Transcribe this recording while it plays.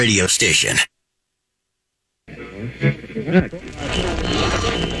radio station.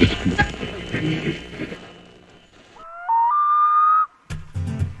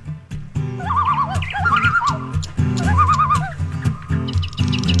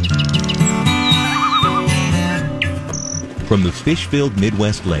 From the fish-filled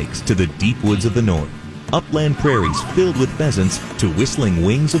Midwest lakes to the deep woods of the north, upland prairies filled with pheasants to whistling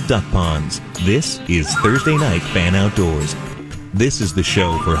wings of duck ponds, this is Thursday Night Fan Outdoors. This is the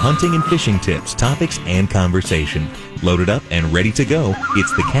show for hunting and fishing tips, topics, and conversation. Loaded up and ready to go,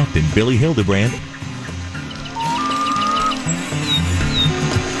 it's the Captain Billy Hildebrand.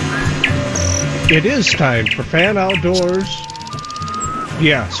 It is time for Fan Outdoors.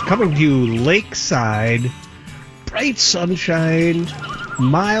 Yes, coming to you lakeside, bright sunshine,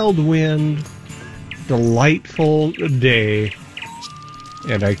 mild wind, delightful day,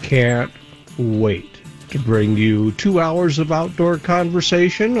 and I can't wait to bring you 2 hours of outdoor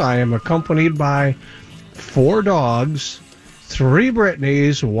conversation. I am accompanied by 4 dogs, 3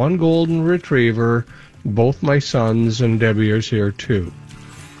 Britneys, 1 golden retriever, both my sons, and Debbie is here too.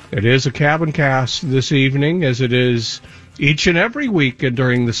 It is a cabin cast this evening, as it is each and every week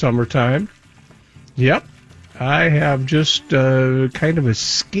during the summertime. Yep, I have just kind of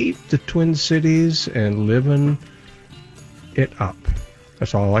escaped the Twin Cities and living it up.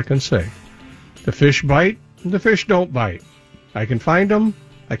 That's all I can say. The fish bite, the fish don't bite. I can find them,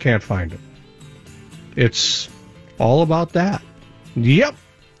 I can't find them. It's all about that. Yep.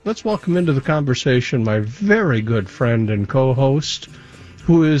 Let's welcome into the conversation my very good friend and co-host,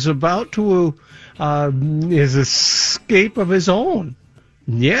 who is about to his escape of his own.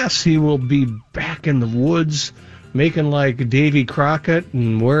 Yes, he will be back in the woods, making like Davy Crockett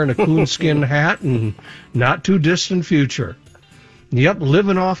and wearing a coonskin hat in not too distant future. Yep,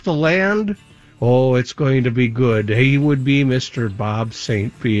 living off the land. Oh, it's going to be good. He would be Mr. Bob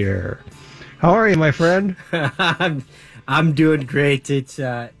St. Pierre. How are you, my friend? I'm doing great. It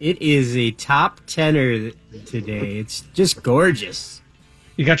is a top tenner today. It's just gorgeous.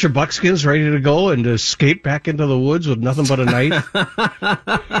 You got your buckskins ready to go and to escape back into the woods with nothing but a knife?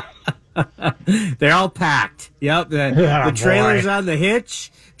 They're all packed. Yep. The trailer's on the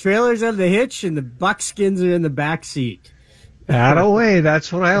hitch. And the buckskins are in the back seat. Attaway,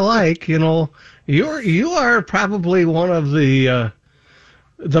 that's what I like. You know, you are probably one of the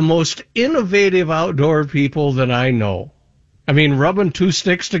most innovative outdoor people that I know. I mean, rubbing 2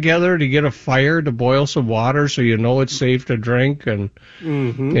 sticks together to get a fire to boil some water so you know it's safe to drink, and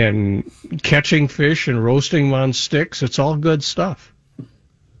and catching fish and roasting them on sticks. It's all good stuff.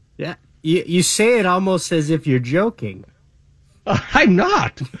 Yeah, you say it almost as if you're joking. I'm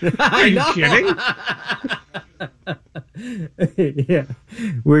not. Are you kidding? Yeah,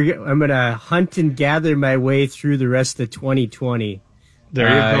 I'm gonna hunt and gather my way through the rest of 2020. There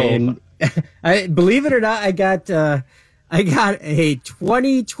you go. And believe it or not, I got a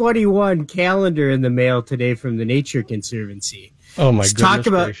 2021 calendar in the mail today from the Nature Conservancy. Oh my goodness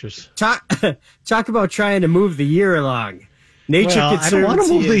gracious! Talk about trying to move the year along. Conservancy. I don't want to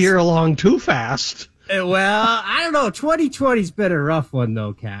move the year along too fast. Well, I don't know. 2020's been a rough one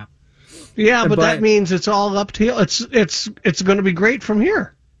though, Cap. Yeah, but that means it's all up to you. It's going to be great from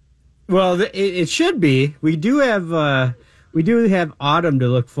here. Well, it should be. We do have autumn to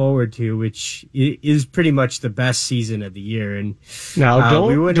look forward to, which is pretty much the best season of the year. And now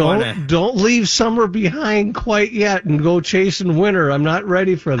don't leave summer behind quite yet and go chasing winter. I'm not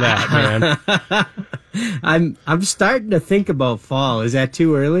ready for that, man. I'm starting to think about fall. Is that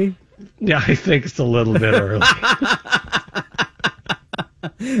too early? Yeah, I think it's a little bit early.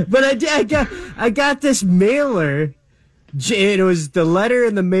 But I got this mailer. It was the letter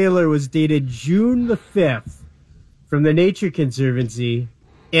in the mailer was dated June the 5th from the Nature Conservancy,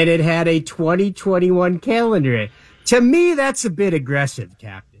 and it had a 2021 calendar. To me, that's a bit aggressive,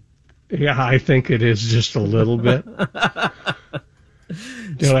 Captain. Yeah, I think it is just a little bit. I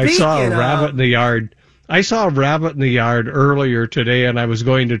saw a rabbit in the yard. I saw a rabbit in the yard earlier today, and I was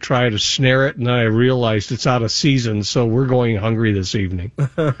going to try to snare it, and then I realized it's out of season, so we're going hungry this evening.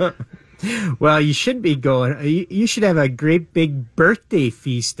 Well, you should be going. You should have a great big birthday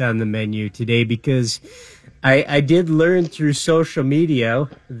feast on the menu today, because I did learn through social media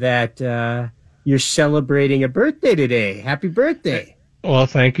that you're celebrating a birthday today. Happy birthday. Well,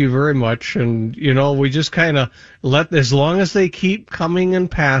 thank you very much. And, we just kind of as long as they keep coming and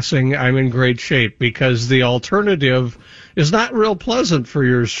passing, I'm in great shape, because the alternative is not real pleasant for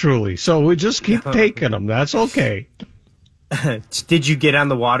yours truly. So we just keep taking them. That's okay. Did you get on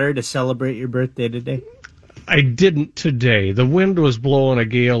the water to celebrate your birthday today? I didn't today. The wind was blowing a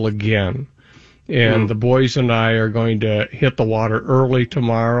gale again. And the boys and I are going to hit the water early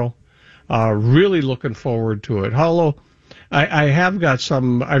tomorrow. Really looking forward to it. Although I've got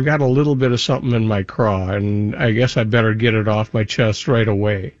a little bit of something in my craw, and I guess I better get it off my chest right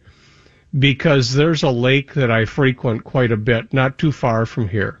away. Because there's a lake that I frequent quite a bit, not too far from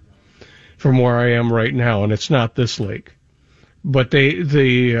here, from where I am right now, and it's not this lake. But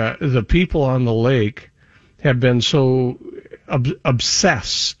the people on the lake have been so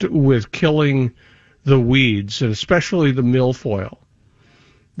obsessed with killing the weeds, and especially the milfoil.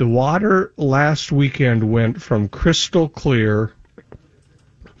 The water last weekend went from crystal clear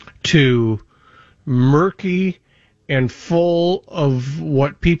to murky and full of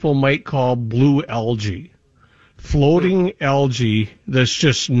what people might call blue algae. Floating algae that's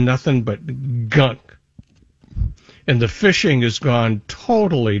just nothing but gunk. And the fishing has gone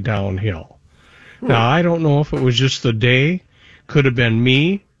totally downhill. Now, I don't know if it was just the day, could have been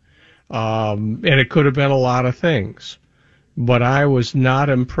me, and it could have been a lot of things. But I was not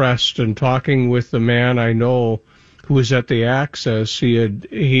impressed. In talking with the man I know who was at the access,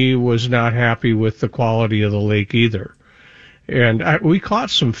 he was not happy with the quality of the lake either. And we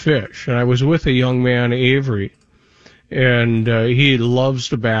caught some fish, and I was with a young man, Avery, and he loves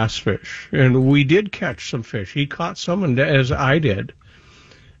to bass fish. And we did catch some fish. He caught some, as I did,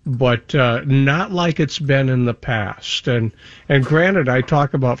 but not like it's been in the past. And granted, I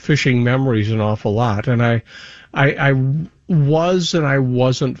talk about fishing memories an awful lot, and I was and I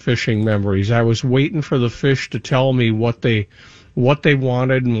wasn't fishing memories. I was waiting for the fish to tell me what they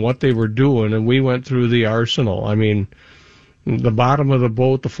wanted and what they were doing, and we went through the arsenal. I mean, the bottom of the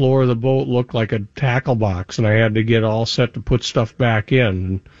boat, the floor of the boat looked like a tackle box, and I had to get all set to put stuff back in,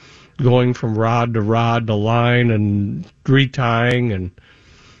 and going from rod to line and retying, and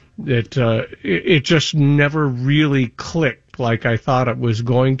it just never really clicked like I thought it was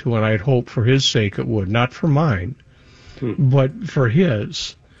going to, and I'd hoped for his sake it would, not for mine. But for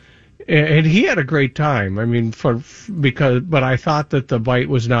his, and he had a great time. I mean, but I thought that the bite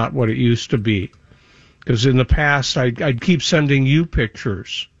was not what it used to be, because in the past I'd keep sending you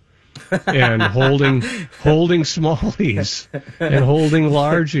pictures and holding smallies and holding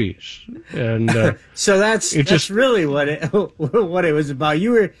largies, and so that's really what it was about.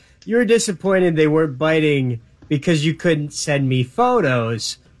 You were disappointed they weren't biting because you couldn't send me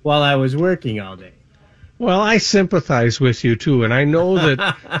photos while I was working all day. Well, I sympathize with you, too, and I know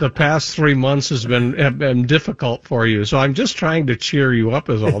that the past 3 months have been difficult for you, so I'm just trying to cheer you up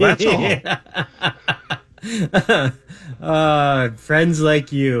is all. That's all. Friends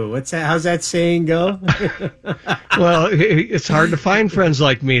like you. How's that saying go? Well, it's hard to find friends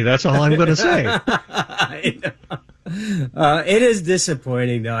like me. That's all I'm going to say. It is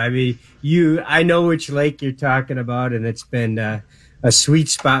disappointing, though. I mean, I know which lake you're talking about, and it's been a sweet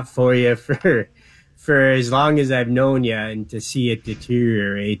spot for you for as long as I've known you, and to see it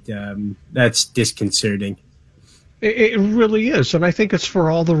deteriorate, that's disconcerting. It really is, and I think it's for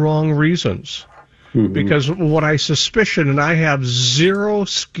all the wrong reasons. Mm-hmm. Because what I suspicion, and I have zero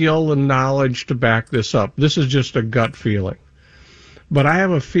skill and knowledge to back this up, this is just a gut feeling, but I have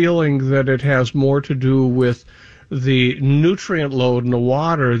a feeling that it has more to do with the nutrient load in the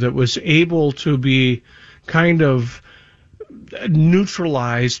water that was able to be kind of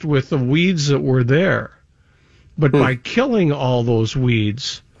neutralized with the weeds that were there. But by killing all those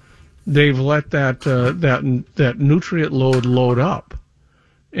weeds, they've let that nutrient load up,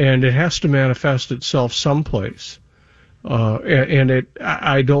 and it has to manifest itself someplace. And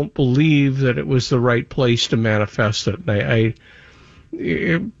I don't believe that it was the right place to manifest it.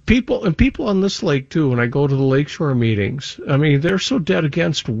 People on this lake too, when I go to the lakeshore meetings, I mean, they're so dead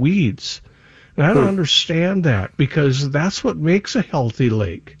against weeds. And I don't understand that, because that's what makes a healthy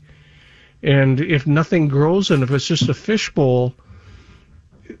lake. And if nothing grows, and if it's just a fishbowl,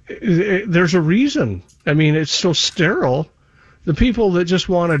 there's a reason. I mean, it's so sterile. The people that just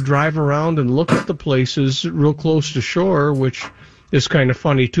want to drive around and look at the places real close to shore, which is kind of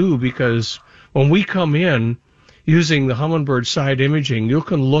funny too, because when we come in using the Humminbird side imaging, you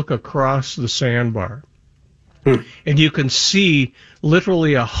can look across the sandbar. And you can see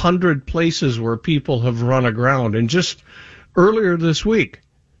literally 100 places where people have run aground. And just earlier this week,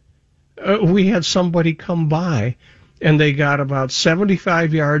 we had somebody come by, and they got about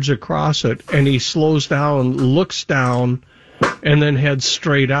 75 yards across it, and he slows down, looks down, and then heads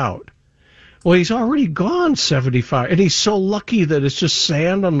straight out. Well, he's already gone 75, and he's so lucky that it's just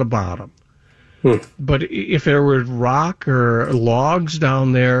sand on the bottom. But if there were rock or logs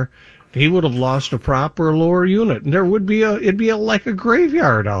down there, he would have lost a prop or a lower unit, and it'd be like a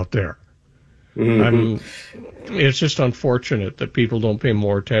graveyard out there. It's just unfortunate that people don't pay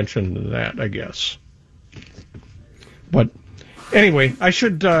more attention to that, I guess. But anyway,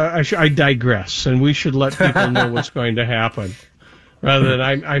 I digress, and we should let people know what's going to happen. Rather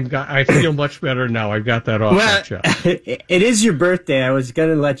than I feel much better now. I've got that off my chest. It is your birthday. I was going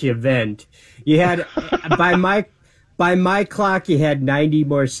to let you vent. You had by my clock, you had 90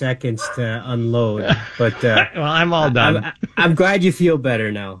 more seconds to unload. But well, I'm all done. I'm glad you feel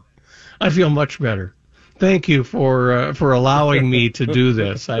better now. I feel much better. Thank you for allowing me to do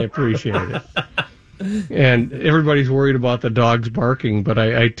this. I appreciate it. And everybody's worried about the dogs barking, but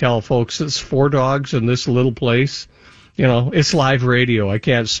I tell folks it's 4 dogs in this little place. You know, it's live radio. I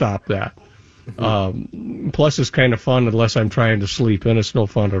can't stop that. Plus, it's kind of fun unless I'm trying to sleep, and it's no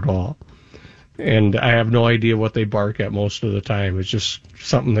fun at all. And I have no idea what they bark at most of the time. It's just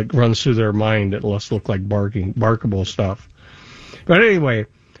something that runs through their mind that must look like barkable stuff. But anyway,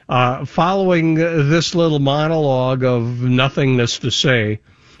 following this little monologue of nothingness to say,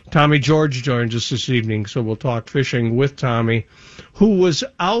 Tommy George joins us this evening, so we'll talk fishing with Tommy, who was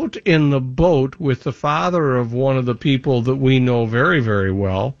out in the boat with the father of one of the people that we know very, very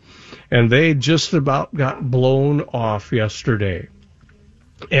well, and they just about got blown off yesterday.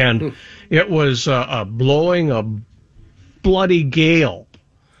 And it was blowing a bloody gale,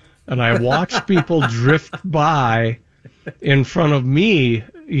 and I watched people drift by in front of me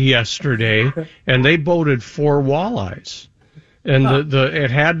yesterday, and they boated 4 walleyes. And it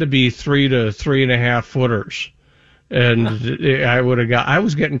had to be 3 to 3.5 footers, and I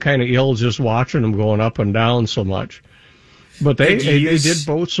was getting kind of ill just watching them going up and down so much. But they did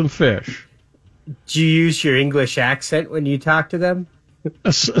boat some fish. Do you use your English accent when you talk to them?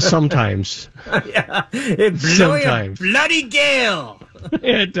 Sometimes. Yeah, it's blowing a bloody gale.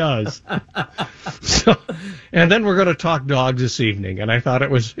 It does. So, and then we're going to talk dogs this evening, and I thought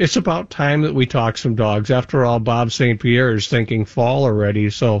it's about time that we talk some dogs. After all, Bob St. Pierre is thinking fall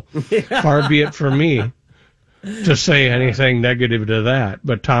already, so far be it for me to say anything negative to that.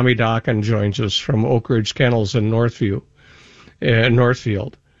 But Tommy Dokken joins us from Oak Ridge Kennels in Northfield. And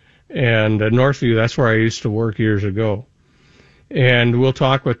Northview, that's where I used to work years ago. And we'll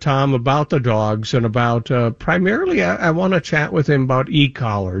talk with Tom about the dogs and about, primarily, I want to chat with him about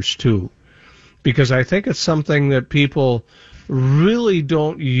e-collars, too, because I think it's something that people really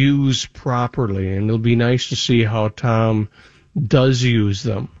don't use properly, and it'll be nice to see how Tom does use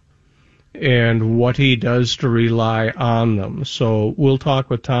them and what he does to rely on them. So we'll talk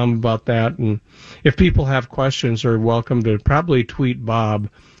with Tom about that, and if people have questions, they're welcome to probably tweet Bob,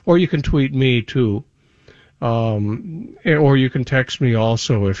 or you can tweet me, too. Or you can text me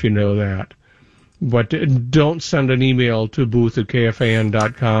also if you know that. But don't send an email to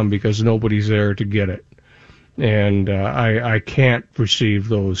booth@kfan.com because nobody's there to get it. And I can't receive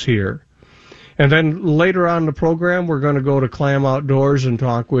those here. And then later on in the program, we're going to go to Clam Outdoors and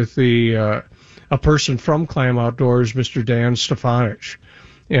talk with a person from Clam Outdoors, Mr. Dan Stefanich,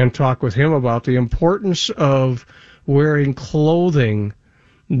 and talk with him about the importance of wearing clothing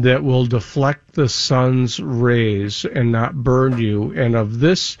that will deflect the sun's rays and not burn you. And of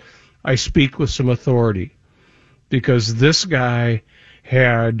this, I speak with some authority, because this guy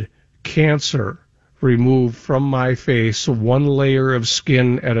had cancer removed from my face, 1 layer of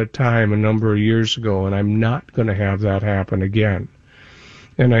skin at a time, a number of years ago, and I'm not going to have that happen again.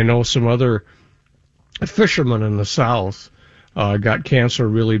 And I know some other fishermen in the South got cancer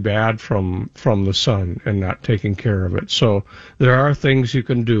really bad from the sun and not taking care of it. So there are things you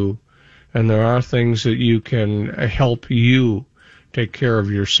can do, and there are things that you can help you take care of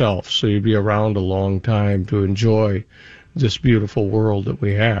yourself so you'll be around a long time to enjoy this beautiful world that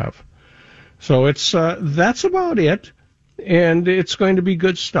we have. So it's that's about it, and it's going to be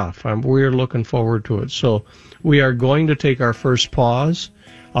good stuff. We're looking forward to it. So we are going to take our first pause.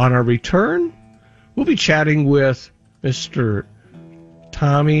 On our return, we'll be chatting with Mr.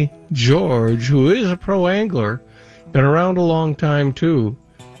 Tommy George, who is a pro angler, been around a long time too,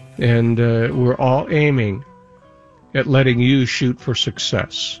 and we're all aiming at letting you shoot for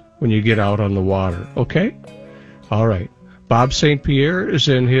success when you get out on the water, okay? All right. Bob St. Pierre is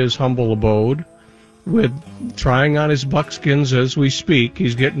in his humble abode with trying on his buckskins as we speak.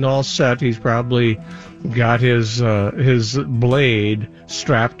 He's getting all set. He's probably got his blade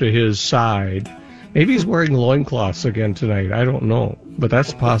strapped to his side. Maybe he's wearing loincloths again tonight. I don't know. But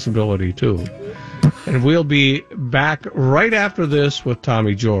that's a possibility, too. And we'll be back right after this with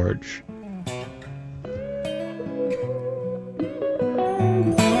Tommy George.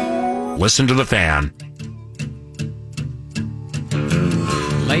 Listen to the Fan.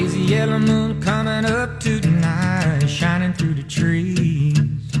 Lazy yellow moon coming up tonight, shining through the trees.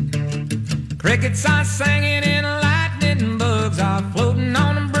 Crickets are singing and lightning bugs are floating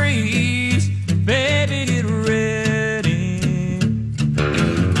on the breeze. Baby, get ready.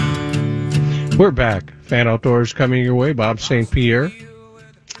 We're back. Fan Outdoors coming your way. Bob St. Pierre.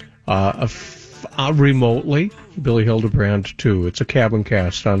 Remotely, Billy Hildebrand, too. It's a cabin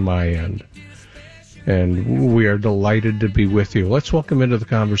cast on my end. And we are delighted to be with you. Let's welcome into the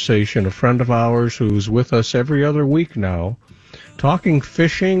conversation a friend of ours who's with us every other week now, talking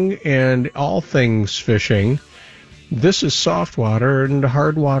fishing and all things fishing. This is soft water and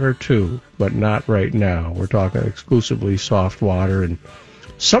hard water, too, but not right now. We're talking exclusively soft water and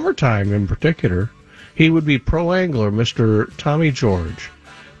summertime in particular. He would be pro angler, Mr. Tommy George.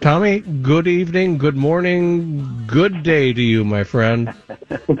 Tommy, good evening, good morning, good day to you, my friend.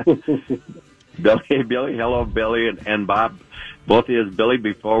 Billy, hello, Billy and Bob. Both of you, Billy,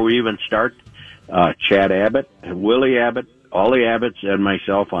 before we even start, Chad Abbott, Willie Abbott, all the Abbotts, and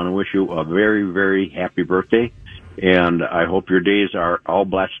myself, I want to wish you a very, very happy birthday. And I hope your days are all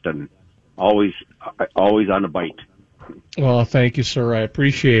blessed and always on the bite. Well, thank you, sir. I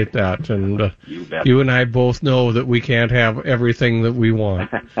appreciate that. And you and I both know that we can't have everything that we want.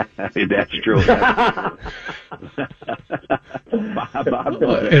 That's true. Bob,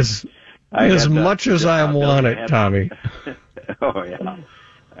 as much as I want it, Tommy. Oh, yeah.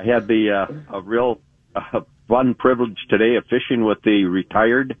 I had the a real fun privilege today of fishing with the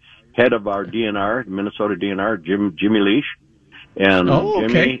retired head of our DNR, Minnesota DNR, Jimmy Leash. And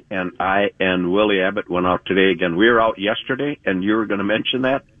Jimmy and I and Willie Abbott went out today again. We were out yesterday, and you were going to mention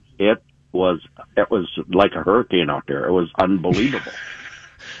that. It was like a hurricane out there. It was unbelievable.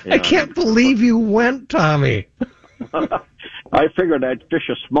 I can't believe you went, Tommy. I figured I'd fish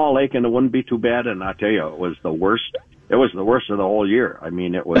a small lake and it wouldn't be too bad, and I tell you, it was the worst. It was the worst of the whole year. I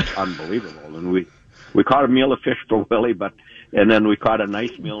mean, it was unbelievable. And we caught a meal of fish for Willie, and then we caught a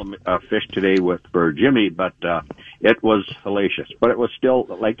nice meal of fish today for Jimmy, but it was hellacious. But it was still,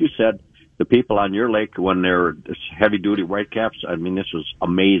 like you said, the people on your lake, when they're heavy-duty whitecaps, I mean, this was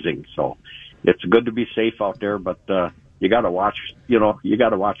amazing. So it's good to be safe out there, but you got to watch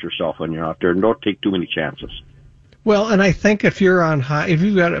yourself when you're out there, and don't take too many chances. Well, and I think if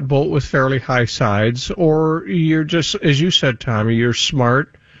you've got a boat with fairly high sides, or you're just, as you said, Tommy, you're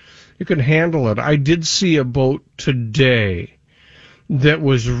smart, you can handle it. I did see a boat today that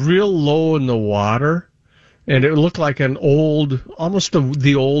was real low in the water, and it looked like an almost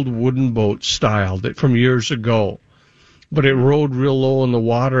the old wooden boat style from years ago. But it rode real low in the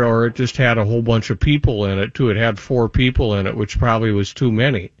water, or it just had a whole bunch of people in it, too. It had 4 people in it, which probably was too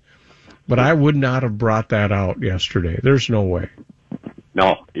many. But I would not have brought that out yesterday. There's no way.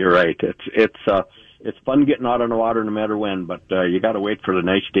 No, you're right. It's fun getting out on the water no matter when, but you got to wait for the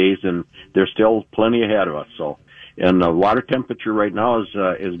nice days, and there's still plenty ahead of us. So, and the water temperature right now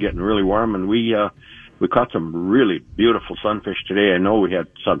is getting really warm, and we caught some really beautiful sunfish today. I know we had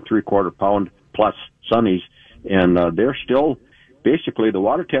some 3/4 pound plus sunnies, and they're still basically the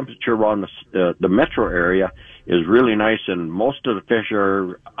water temperature around the metro area is really nice, and most of the fish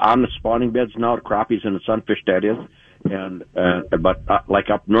are on the spawning beds now, the crappies and the sunfish, that is. And but like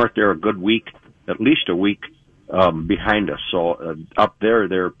up north, they're a good week, at least a week behind us. So up there,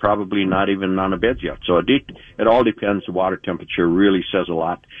 they're probably not even on the beds yet. So it all depends. The water temperature really says a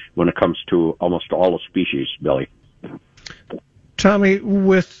lot when it comes to almost all the species, Billy. Tommy,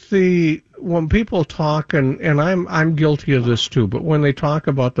 when people talk, and I'm guilty of this too, but when they talk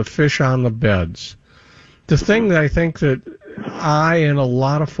about the fish on the beds, the thing that I think that I and a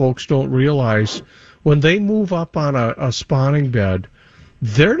lot of folks don't realize, when they move up on a spawning bed,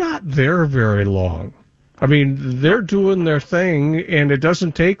 they're not there very long. I mean, they're doing their thing, and it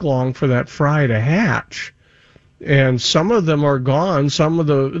doesn't take long for that fry to hatch. And some of them are gone. Some of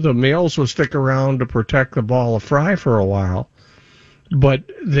the males will stick around to protect the ball of fry for a while. But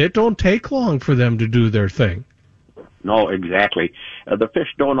it don't take long for them to do their thing. No, exactly. The fish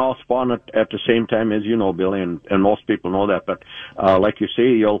don't all spawn at the same time, as you know, Billy, and most people know that. But like you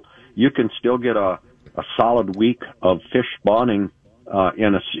say, you can still get a solid week of fish spawning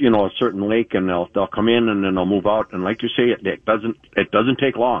in a certain lake, and they'll come in and then they'll move out. And like you say, it doesn't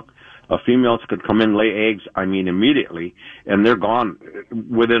take long. Females could come in, lay eggs, immediately, and they're gone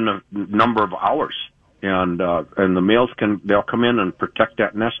within a number of hours. And the males they'll come in and protect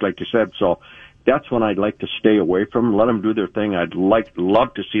that nest, like you said. So that's when I'd like to stay away from them, let them do their thing. I'd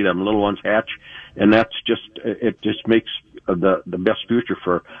love to see them little ones hatch, and it just makes the best future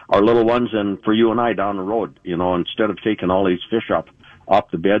for our little ones and for you and I down the road. Instead of taking all these fish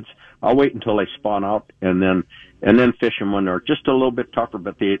off the beds, I'll wait until they spawn out and then fish them when they're just a little bit tougher.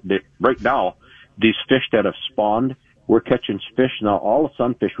 But they right now, these fish that have spawned we're catching fish now. All the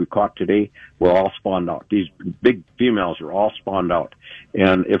sunfish we caught today were all spawned out. These big females are all spawned out.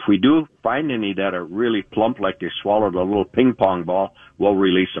 And if we do find any that are really plump, like they swallowed a little ping pong ball, we'll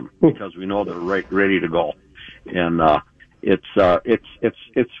release them because we know they're ready to go. And it's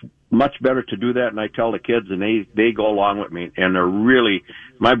much better to do that. And I tell the kids, and they go along with me. And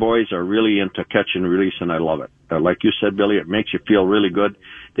my boys are really into catch and release, and I love it. Like you said, Billy, it makes you feel really good.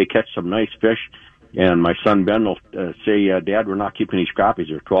 They catch some nice fish. And my son Ben will say, Dad, we're not keeping these crappies.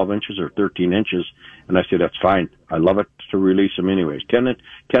 They're 12 inches or 13 inches. And I say, that's fine. I love it to release them anyways. 10 to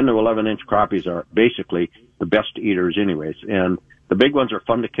 11-inch crappies are basically the best eaters anyways. And the big ones are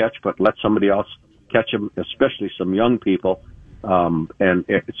fun to catch, but let somebody else catch them, especially some young people. And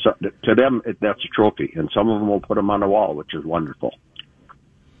to them, that's a trophy. And some of them will put them on the wall, which is wonderful.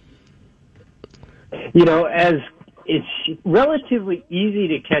 You know, as it's relatively easy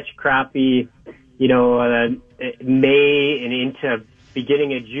to catch crappie, you know, May and into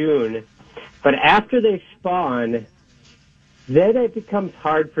beginning of June. But after they spawn, then it becomes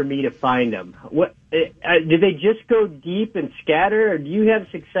hard for me to find them. Do they just go deep and scatter, or do you have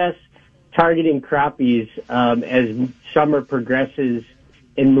success targeting crappies as summer progresses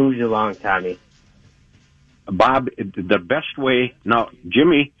and moves along, Tommy? Bob, the best way, now,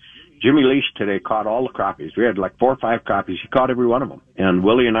 Jimmy Leash today caught all the crappies. We had like 4 or 5 crappies. He caught every one of them. And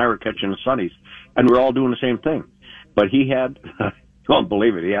Willie and I were catching the sunnies, and we're all doing the same thing. But he had, you won't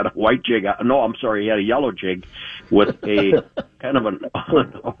believe it, he had a white jig. No, I'm sorry, he had a yellow jig with a kind of an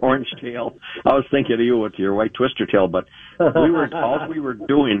orange tail. I was thinking of you with your white twister tail, but all we were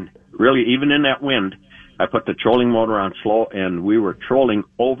doing, really, even in that wind, I put the trolling motor on slow, and we were trolling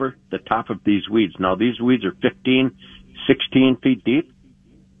over the top of these weeds. Now, these weeds are 15, 16 feet deep,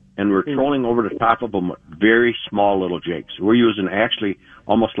 and we're trolling over the top of them with very small little jigs. We're using actually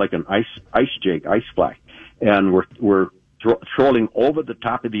almost like an ice jig, ice fly, and we're trolling over the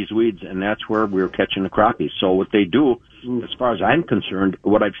top of these weeds, and that's where we're catching the crappies. So what they do, as far as I'm concerned,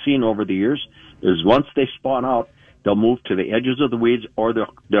 what I've seen over the years is once they spawn out, they'll move to the edges of the weeds, or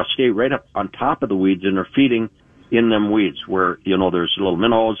they'll stay right up on top of the weeds, and they're feeding in them weeds where, you know, there's little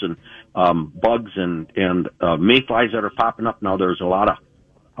minnows and bugs and mayflies that are popping up. Now there's a lot of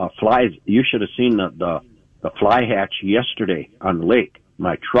flies. You should have seen the fly hatch yesterday on the lake.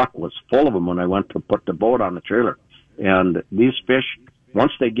 My truck was full of them when I went to put the boat on the trailer. And these fish,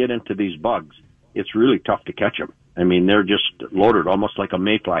 once they get into these bugs, it's really tough to catch them. I mean, they're just loaded almost like a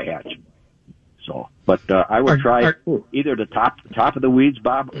mayfly hatch. So, but I would try either the top of the weeds,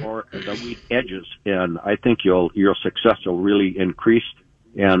 Bob, or the weed edges, and I think your success will really increase.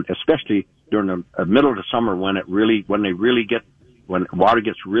 And especially during the middle of the summer when water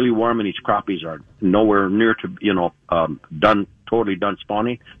gets really warm and these crappies are nowhere near to, you know, totally done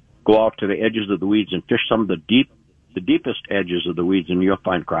spawning, go out to the edges of the weeds and fish some of the deepest edges of the weeds, and you'll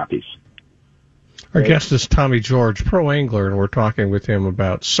find crappies. Our guest is Tommy George, pro angler, and we're talking with him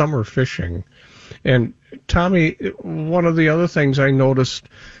about summer fishing. And Tommy, one of the other things I noticed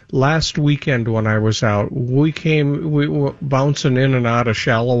last weekend when I was out, we were bouncing in and out of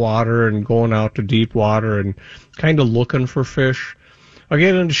shallow water and going out to deep water and kind of looking for fish. I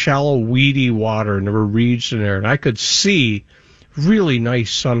get into shallow, weedy water, and there were reeds in there, and I could see really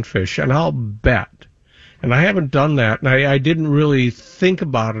nice sunfish, and I'll bet, and I haven't done that, and I didn't really think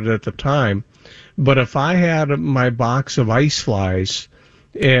about it at the time, but if I had my box of ice flies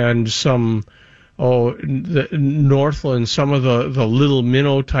and some, the Northland, some of the little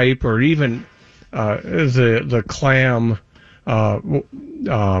minnow type, or even the clam, some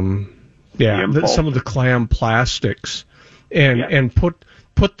of the clam plastics, and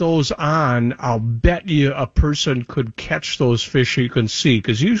put those on, I'll bet you a person could catch those fish you can see,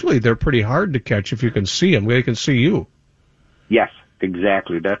 because usually they're pretty hard to catch if you can see them. They can see you. Yes,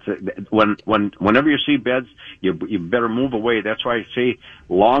 exactly. That's it. Whenever you see beds, you better move away. That's why I say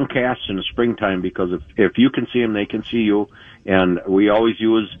long casts in the springtime, because if you can see them, they can see you. And we always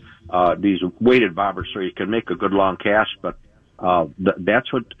use these weighted bobbers so you can make a good long cast. But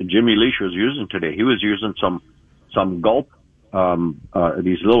that's what Jimmy Leash was using today. He was using some gulp.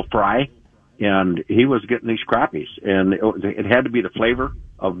 These little fry, and he was getting these crappies, and it had to be the flavor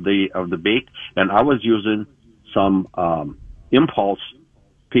of the bait. And I was using some impulse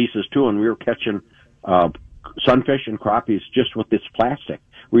pieces too, and we were catching sunfish and crappies just with this plastic.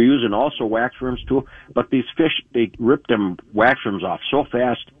 We're using also wax worms too, but these fish, they rip them wax worms off so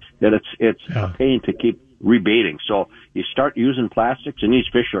fast that it's a pain to keep rebaiting. So you start using plastics, and these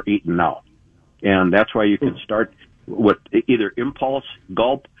fish are eaten now, and that's why you can start with either impulse,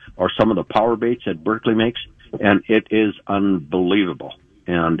 gulp, or some of the power baits that Berkley makes, and it is unbelievable.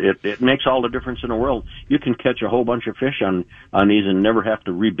 And it makes all the difference in the world. You can catch a whole bunch of fish on these and never have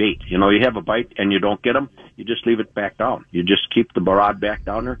to rebait. You know, you have a bite and you don't get them, you just leave it back down. You just keep the rod back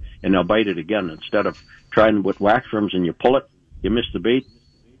down there and they'll bite it again. Instead of trying with wax worms and you pull it, you miss the bait,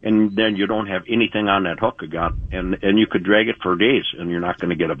 and then you don't have anything on that hook again. And you could drag it for days and you're not going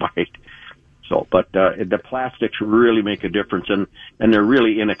to get a bite. So, but the plastics really make a difference, and they're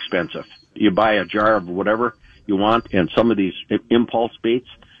really inexpensive. You buy a jar of whatever you want, and some of these impulse baits,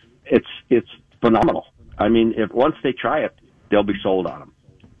 it's phenomenal. I mean, if once they try it, they'll be sold on them.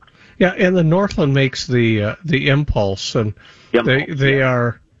 Yeah, and the Northland makes the impulse, and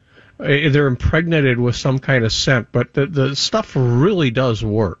they're impregnated with some kind of scent, but the stuff really does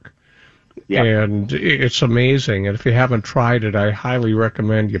work. Yeah. And it's amazing. And if you haven't tried it, I highly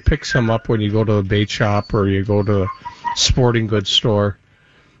recommend you pick some up when you go to the bait shop or you go to the sporting goods store.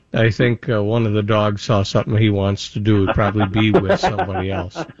 I think one of the dogs saw something he wants to do, would probably be with somebody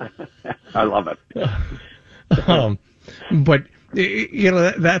else. I love it. But, you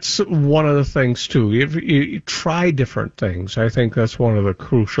know, that's one of the things, too. You try different things. I think that's one of the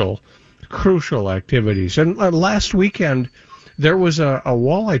crucial activities. And last weekend, there was a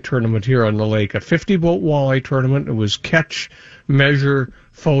walleye tournament here on the lake, a 50-boat walleye tournament. It was catch, measure,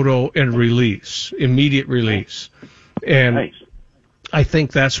 photo, and release, immediate release. And nice. I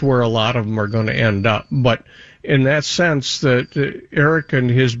think that's where a lot of them are going to end up. But in that sense, that Eric and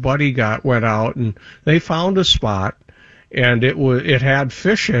his buddy went out, and they found a spot, and it had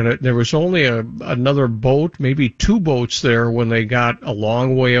fish in it. There was only another boat, maybe 2 boats there when they got a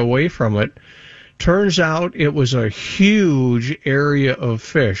long way away from it. Turns out it was a huge area of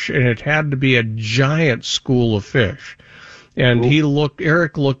fish, and it had to be a giant school of fish. And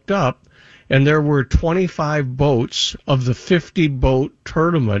Eric looked up, and there were 25 boats of the 50-boat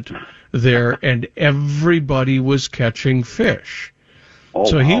tournament there, and everybody was catching fish.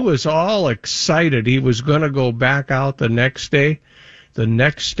 So he was all excited. He was going to go back out the next day. The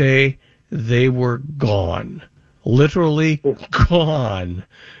next day, they were gone. Literally gone.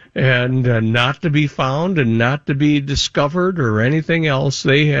 And not to be found and not to be discovered or anything else.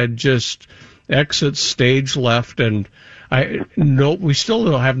 They had just exit stage left, and we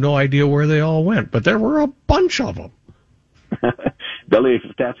still have no idea where they all went, but there were a bunch of them. Billy,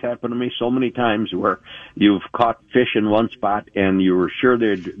 that's happened to me so many times where you've caught fish in one spot and you were sure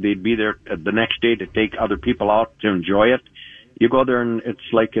they'd be there the next day to take other people out to enjoy it. You go there and it's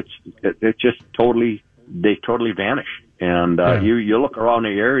like it just they totally vanish. And you look around the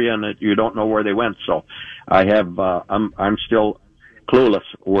area and you don't know where they went. So I'm still clueless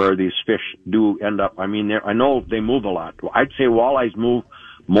where these fish do end up. I mean, I know they move a lot. I'd say walleyes move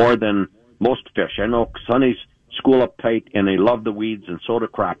more than most fish. I know sunnies school up tight and they love the weeds, and so do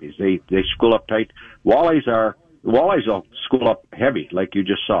crappies. They school up tight. Walleyes will school up heavy, like you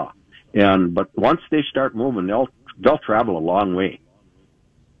just saw. But once they start moving, they'll travel a long way.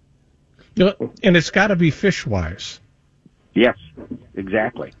 And it's got to be fish-wise. Yes,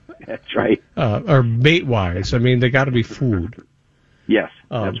 exactly. That's right. Or bait-wise. I mean, they got to be food. Yes,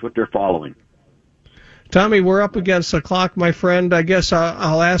 that's what they're following. Tommy, we're up against the clock, my friend. I guess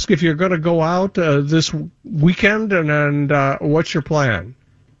I'll ask if you're going to go out this weekend, and what's your plan?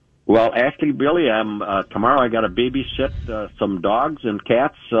 Well, actually, Billy, tomorrow I got to babysit some dogs and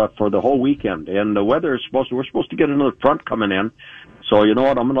cats for the whole weekend, and the weather is we're supposed to get another front coming in. So you know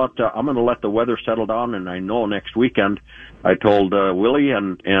what? I'm gonna let the weather settle down, and I know next weekend. I told Willie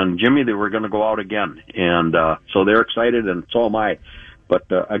and Jimmy that we're going to go out again, and so they're excited, and so am I. But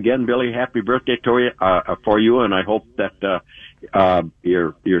again, Billy, happy birthday to you for you, and I hope that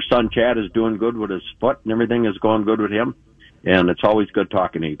your son Chad is doing good with his foot and everything is going good with him. And it's always good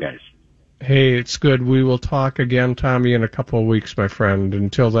talking to you guys. Hey, it's good. We will talk again, Tommy, in a couple of weeks, my friend.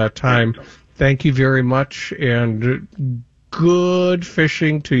 Until that time, thank you very much, and good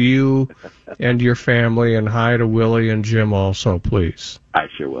fishing to you and your family, and hi to Willie and Jim also, please. I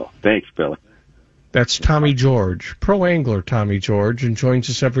sure will. Thanks, Billy. That's Tommy George, pro angler Tommy George, and joins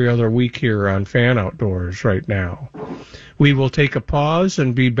us every other week here on Fan Outdoors right now. We will take a pause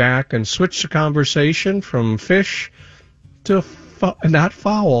and be back and switch the conversation from fish to not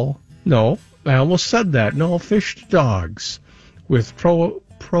fowl. No, I almost said that. No, fish to dogs with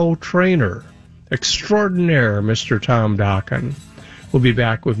pro trainer extraordinaire Mr. Tom Dokken. We'll be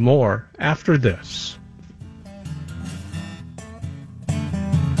back with more after this.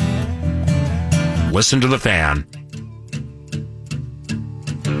 Listen to the Fan.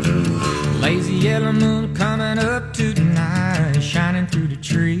 Lazy yellow moon coming up tonight, shining through the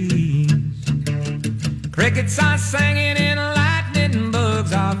trees. Crickets are singing and lightning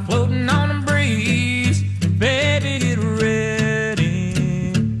bugs are floating on the breeze. Baby, get ready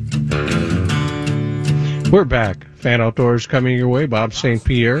We're back. Fan Outdoors coming your way. Bob St.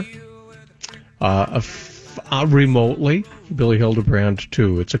 Pierre. Remotely, Billy Hildebrand,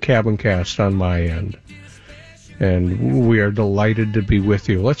 too. It's a cabin cast on my end. And we are delighted to be with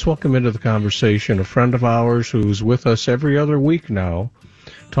you. Let's welcome into the conversation a friend of ours who's with us every other week now,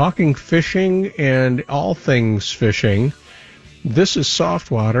 talking fishing and all things fishing. This is soft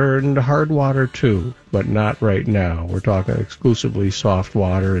water and hard water, too, but not right now. We're talking exclusively soft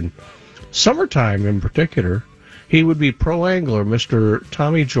water and summertime in particular. He would be pro angler, Mr.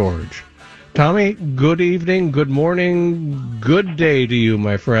 Tommy George. Tommy, good evening, good morning, good day to you,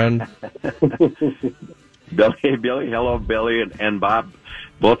 my friend. Billy, hello, Billy and Bob.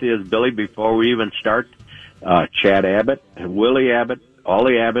 Both of you, Billy, before we even start, Chad Abbott, Willie Abbott, all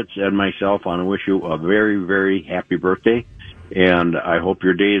the Abbotts, and myself, I want to wish you a very, very happy birthday. And I hope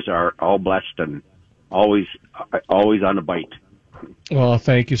your days are all blessed and always on the bite. Well,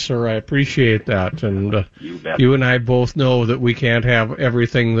 thank you, sir. I appreciate that. And you and I both know that we can't have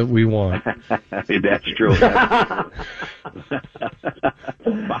everything that we want. That's true. Bob,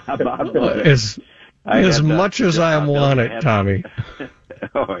 as much as I want it, Tommy.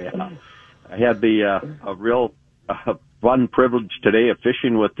 Oh, yeah. I had the a real fun privilege today of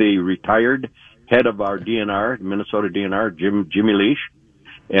fishing with the retired head of our DNR, Minnesota DNR, Jimmy Leash.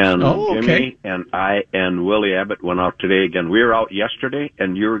 And Jimmy and I and Willie Abbott went out today again. We were out yesterday,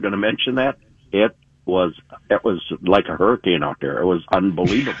 and you were going to mention that. It was like a hurricane out there. It was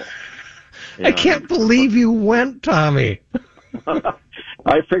unbelievable. I can't believe you went, Tommy.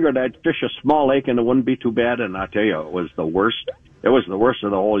 I figured I'd fish a small lake and it wouldn't be too bad, and I tell you, it was the worst. It was the worst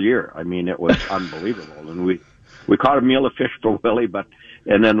of the whole year. I mean, it was unbelievable. And we caught a meal of fish for Willie,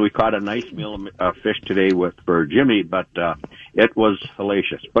 and then we caught a nice meal of fish today for Jimmy, but it was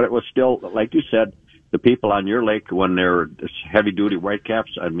hellacious. But it was still, like you said, the people on your lake when they're heavy-duty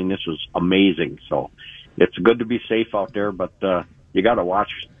whitecaps, I mean, this was amazing. So it's good to be safe out there, but you got to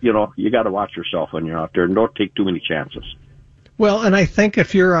watch yourself when you're out there, and don't take too many chances. Well, and I think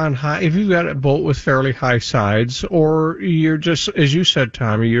if you've got a boat with fairly high sides, or you're just, as you said,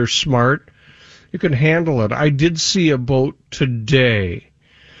 Tommy, you're smart, you can handle it. I did see a boat today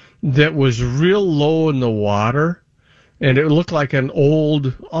that was real low in the water, and it looked like an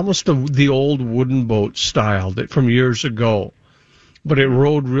old, almost the old wooden boat style that from years ago. But it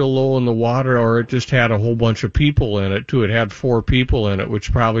rode real low in the water, or it just had a whole bunch of people in it, too. It had 4 people in it,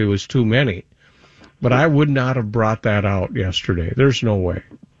 which probably was too many. But I would not have brought that out yesterday. There's no way.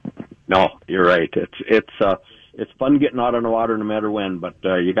 No, you're right. It's fun getting out on the water no matter when, but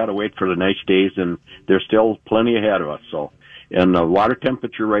you got to wait for the nice days, and there's still plenty ahead of us. So, and the water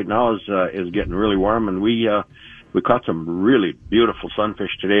temperature right now is getting really warm, and we caught some really beautiful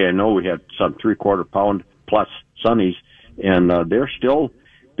sunfish today. I know we had some 3/4 pound plus sunnies, and they're still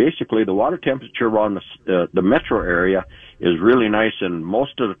basically the water temperature around the metro area is really nice, and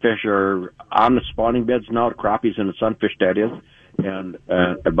most of the fish are on the spawning beds now, the crappies and the sunfish, that is. And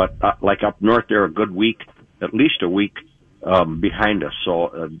but like up north, they're a good week, at least a week behind us.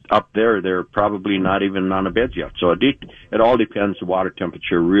 So up there, they're probably not even on the beds yet. So it all depends. The water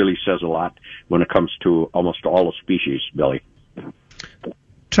temperature really says a lot when it comes to almost all the species, Billy.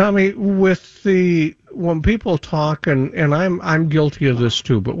 Tommy, when people talk, and I'm guilty of this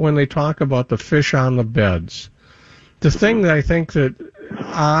too, but when they talk about the fish on the beds, the thing that I think that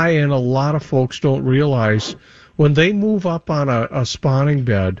I and a lot of folks don't realize, when they move up on a spawning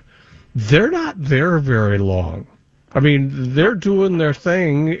bed, they're not there very long. I mean, they're doing their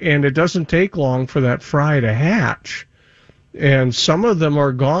thing, and it doesn't take long for that fry to hatch. And some of them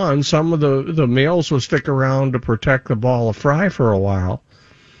are gone. Some of the males will stick around to protect the ball of fry for a while.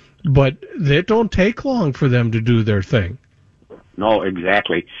 But it don't take long for them to do their thing. No,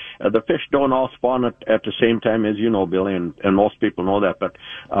 exactly. The fish don't all spawn at the same time, as you know, Billy, and most people know that. But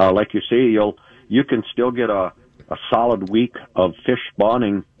like you say, you can still get a solid week of fish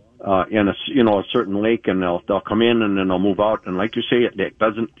spawning in a certain lake, and they'll come in and then they'll move out. And like you say, it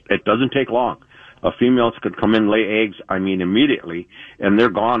doesn't take long. Females could come in, lay eggs, immediately, and they're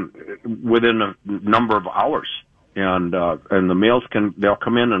gone within a number of hours. And the males they'll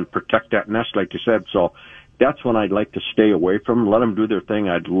come in and protect that nest, like you said. So that's when I'd like to stay away from them, let them do their thing.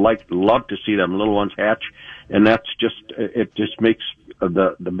 I'd love to see them little ones hatch, and it just makes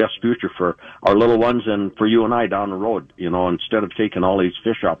the best future for our little ones and for you and I down the road. Instead of taking all these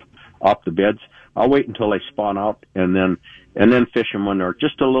fish off the beds, I'll wait until they spawn out and then fish them when they're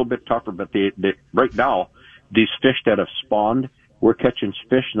just a little bit tougher. But they right now, these fish that have spawned, we're catching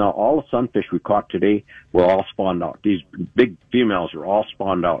fish now. All the sunfish we caught today were all spawned out. These big females are all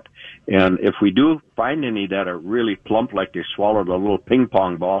spawned out. And if we do find any that are really plump, like they swallowed a little ping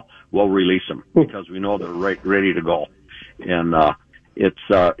pong ball, we'll release them because we know they're ready to go. And it's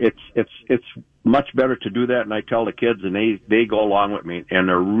much better to do that. And I tell the kids, and they go along with me. And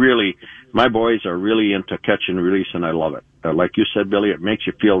my boys are really into catch and release, and I love it. Like you said, Billy, it makes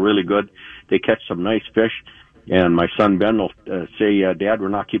you feel really good. They catch some nice fish. And my son Ben will say, Dad, we're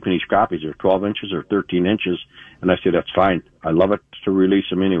not keeping these crappies. They're 12 inches or 13 inches. And I say, that's fine. I love it to release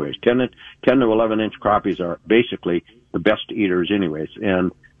them anyways. 10 to 11-inch crappies are basically the best eaters anyways.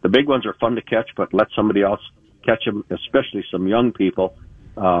 And the big ones are fun to catch, but let somebody else catch them, especially some young people.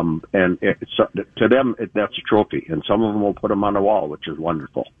 To them, that's a trophy. And some of them will put them on the wall, which is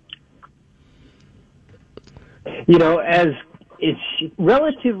wonderful. As it's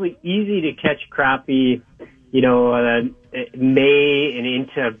relatively easy to catch crappie, May and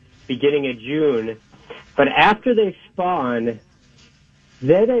into beginning of June. But after they spawn,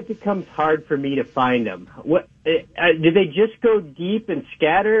 then it becomes hard for me to find them. Do they just go deep and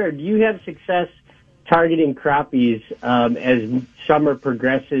scatter, or do you have success targeting crappies as summer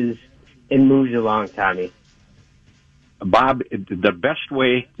progresses and moves along, Tommy? Bob, the best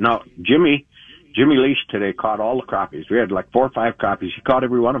way, now, Jimmy Leash today caught all the crappies. We had like 4 or 5 crappies. He caught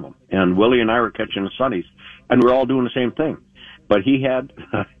every one of them. And Willie and I were catching the sunnies, and we're all doing the same thing. But he had,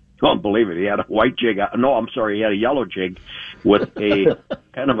 you won't believe it, he had a white jig. No, I'm sorry, he had a yellow jig with a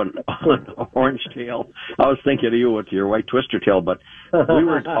kind of an orange tail. I was thinking of you with your white twister tail, but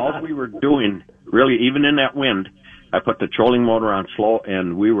all we were doing, really, even in that wind, I put the trolling motor on slow,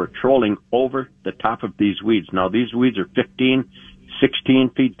 and we were trolling over the top of these weeds. Now, these weeds are 15, 16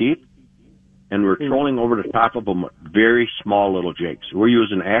 feet deep, and we're trolling over the top of them with very small little jigs. We're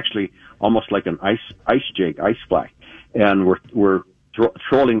using actually almost like an ice jig, ice fly, and we're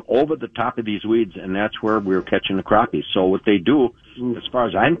trolling over the top of these weeds, and that's where we're catching the crappies. So what they do, as far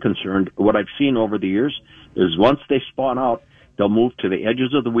as I'm concerned, what I've seen over the years is once they spawn out, they'll move to the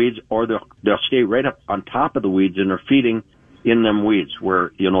edges of the weeds, or they'll stay right up on top of the weeds, and they're feeding in them weeds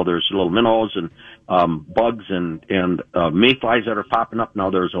where, there's little minnows and bugs and mayflies that are popping up. Now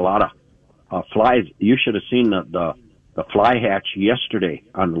there's a lot of flies. You should have seen the fly hatch yesterday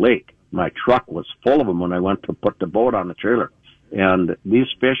on the lake. My truck was full of them when I went to put the boat on the trailer. And these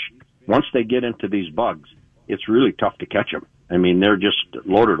fish, once they get into these bugs, it's really tough to catch them. I mean, they're just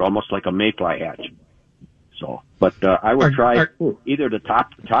loaded almost like a mayfly hatch. So, but I would try either the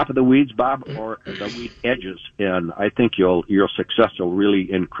top of the weeds, Bob, or the weed edges, and I think your success will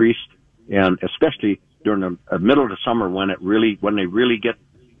really increase. And especially during the middle of the summer when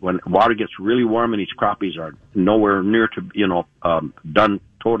water gets really warm and these crappies are nowhere near to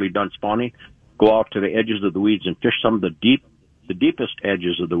totally done spawning, go out to the edges of the weeds and fish some of the deepest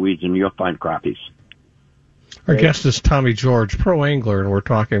edges of the weeds, and you'll find crappies. Our guest is Tommy George, pro angler, and we're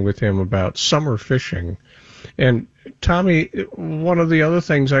talking with him about summer fishing. And Tommy, one of the other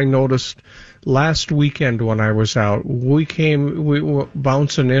things I noticed last weekend when I was out, we were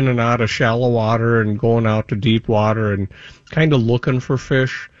bouncing in and out of shallow water and going out to deep water and kind of looking for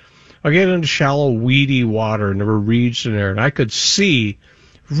fish. I get into shallow, weedy water, and there were reeds in there, and I could see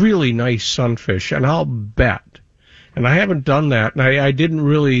really nice sunfish, and I'll bet, and I haven't done that, and I didn't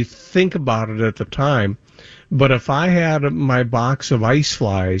really think about it at the time, but if I had my box of ice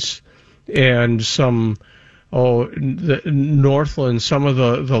flies and some the Northland, some of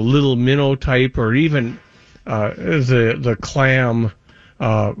the little minnow type, or even the clam,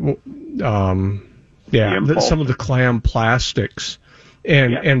 some of the clam plastics,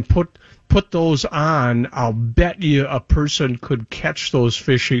 and put those on, I'll bet you a person could catch those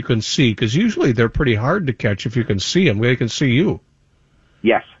fish you can see, because usually they're pretty hard to catch if you can see them. They can see you.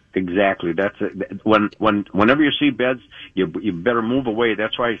 Yes. Exactly. That's it. Whenever you see beds, you better move away.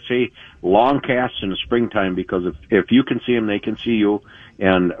 That's why I say long casts in the springtime, because if you can see them, they can see you.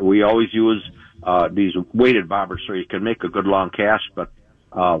 And we always use these weighted bobbers so you can make a good long cast. But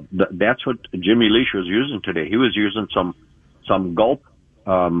that's what Jimmy Leash was using today. He was using some gulp,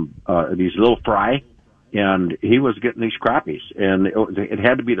 these little fry, and he was getting these crappies. And it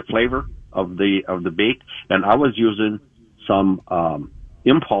had to be the flavor of the bait. And I was using some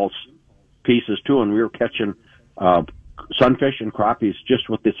impulse pieces too, and we were catching sunfish and crappies just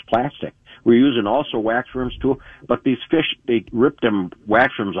with this plastic. We're using also wax worms too, but these fish, they rip them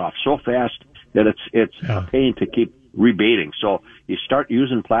wax worms off so fast that it's a pain to keep rebaiting. So you start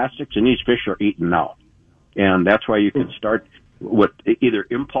using plastics, and these fish are eating now. And that's why you can start with either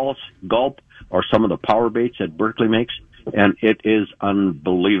impulse, gulp, or some of the power baits that Berkley makes, and it is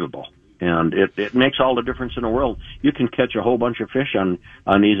unbelievable. And it makes all the difference in the world. You can catch a whole bunch of fish on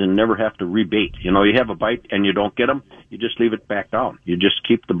these and never have to rebait. You know, you have a bite and you don't get them, you just leave it back down. You just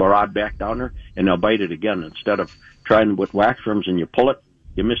keep the rod back down there and they'll bite it again. Instead of trying with wax worms and you pull it,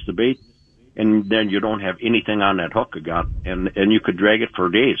 you miss the bait, and then you don't have anything on that hook again. And you could drag it for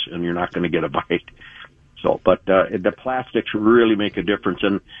days and you're not going to get a bite. So, but the plastics really make a difference,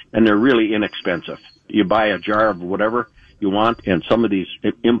 and they're really inexpensive. You buy a jar of whatever you want, and some of these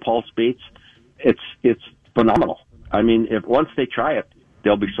impulse baits, it's phenomenal. I mean, if once they try it,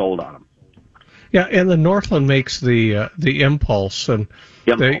 they'll be sold on them. Yeah, and the Northland makes the impulse, and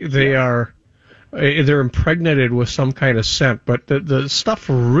they're impregnated with some kind of scent, but the stuff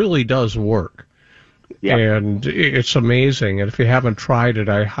really does work. Yeah. And it's amazing. And if you haven't tried it,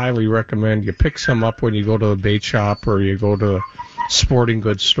 I highly recommend you pick some up when you go to the bait shop or you go to the sporting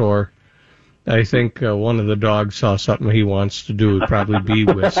goods store. I think one of the dogs saw something he wants to do. Would probably be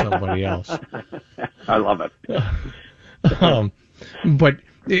with somebody else. I love it. But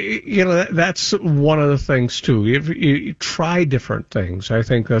you know, that's one of the things too. If you try different things, I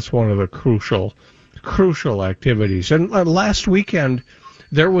think that's one of the crucial activities. And last weekend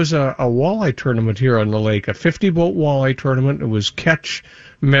there was a walleye tournament here on the lake, a 50-boat walleye tournament. It was catch,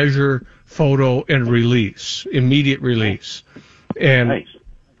 measure, photo, and release, immediate release. And nice.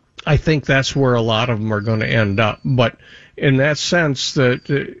 I think that's where a lot of them are going to end up. But in that sense,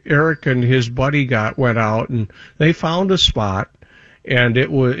 that Eric and his buddy went out and they found a spot, and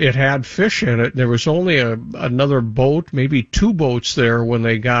it had fish in it. There was only another boat, maybe 2 boats there when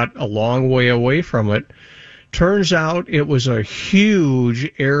they got a long way away from it. Turns out it was a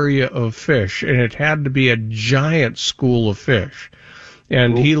huge area of fish, and it had to be a giant school of fish.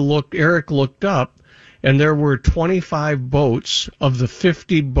 And Eric looked up, and there were 25 boats of the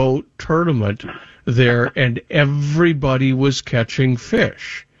 50-boat tournament there, and everybody was catching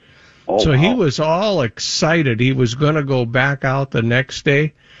fish. So he was all excited. He was going to go back out the next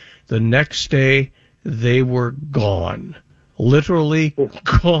day. The next day, they were gone. Literally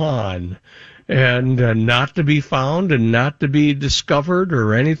gone. And not to be found and not to be discovered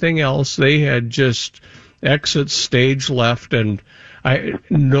or anything else. They had just exit stage left, and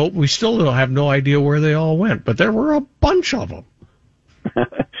we still have no idea where they all went, but there were a bunch of them.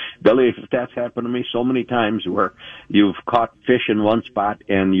 Billy, that's happened to me so many times where you've caught fish in one spot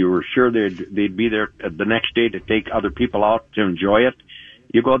and you were sure they'd be there the next day to take other people out to enjoy it.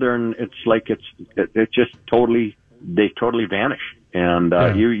 You go there and it's like it's just they totally vanish. And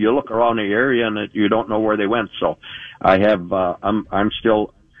you look around the area and you don't know where they went. So I'm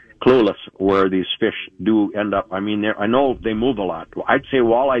still clueless where these fish do end up. I mean, I know they move a lot. I'd say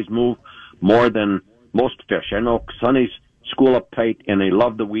walleyes move more than most fish. I know sunnies school up tight and they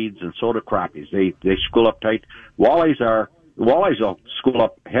love the weeds, and so do crappies. They school up tight. Walleyes will school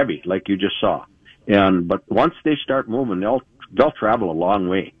up heavy, like you just saw. But once they start moving, they'll travel a long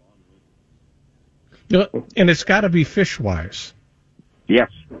way. And it's got to be fish-wise. Yes,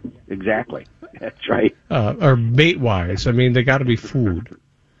 exactly. That's right. Or bait-wise. I mean, they got to be food.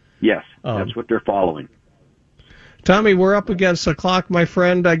 Yes, that's what they're following. Tommy, we're up against the clock, my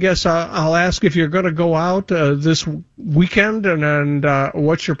friend. I guess I'll ask if you're going to go out this weekend, and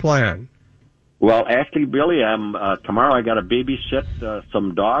what's your plan? Well, actually, Billy, tomorrow I got to babysit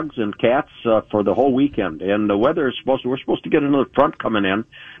some dogs and cats for the whole weekend, and the weather is we're supposed to get another front coming in.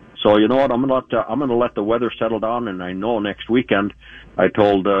 So you know what? I'm gonna let the weather settle down, and I know next weekend. I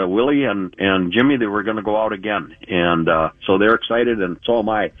told Willie and Jimmy that we're going to go out again, and so they're excited, and so am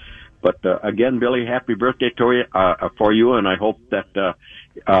I. But again, Billy, happy birthday to you for you, and I hope that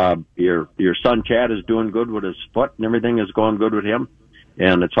your son Chad is doing good with his foot and everything is going good with him.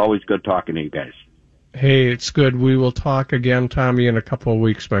 And it's always good talking to you guys. Hey, it's good. We will talk again, Tommy, in a couple of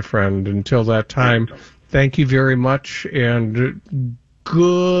weeks, my friend. Until that time, thank you very much, and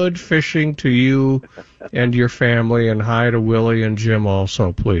good fishing to you and your family, and hi to Willie and Jim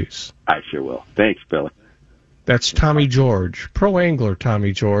also, please. I sure will. Thanks, Billy. That's Tommy George, pro angler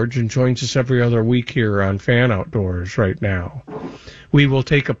Tommy George, and joins us every other week here on Fan Outdoors right now. We will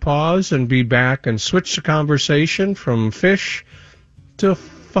take a pause and be back and switch the conversation from fish to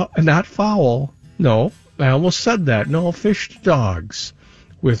not fowl. No, I almost said that. No, fish to dogs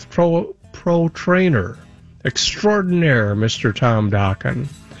with pro trainer extraordinaire, Mr. Tom Dokken.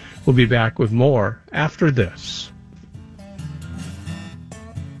 We'll be back with more after this.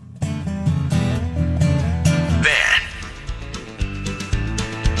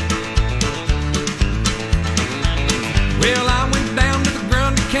 Well, I went down to the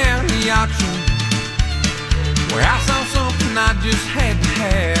Grundy County auction where I saw something I just had to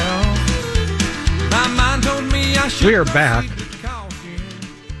have. My mind told me I should. We are back.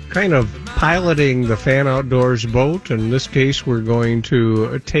 kind of piloting the Fan Outdoors boat. In this case, we're going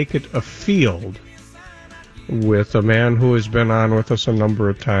to take it afield with a man who has been on with us a number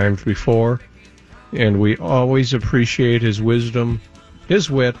of times before, and we always appreciate his wisdom, his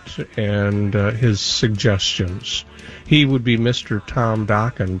wit, and his suggestions. He would be Mr. Tom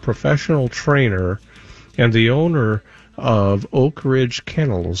Dokken, professional trainer and the owner of Oak Ridge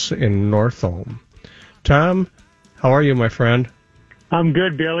Kennels in Northome. Tom, how are you, my friend? I'm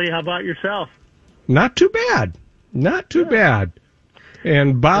good, Billy. How about yourself? Not too bad. Not too bad.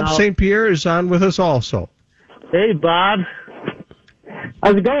 And Bob St. Pierre is on with us also. Hey, Bob.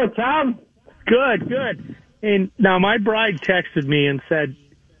 How's it going, Tom? Good, good. And now my bride texted me and said,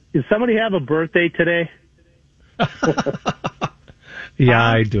 "Does somebody have a birthday today?" Yeah,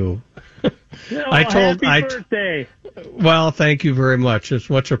 I do. Happy birthday. Well, thank you very much. It's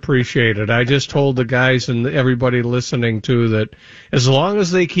much appreciated. I just told the guys and everybody listening too that as long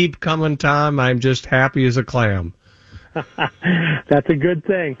as they keep coming, Tom, I'm just happy as a clam. That's a good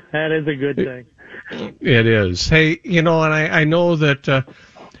thing. That is a good thing. It is. Hey, and I know that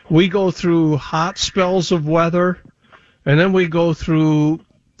we go through hot spells of weather, and then we go through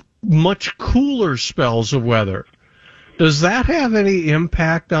much cooler spells of weather. Does that have any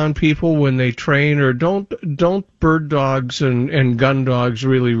impact on people when they train, or don't bird dogs and gun dogs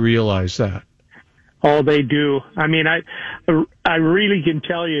really realize that? Oh, they do. I mean, I really can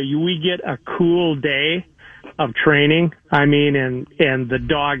tell you, we get a cool day of training. I mean, and the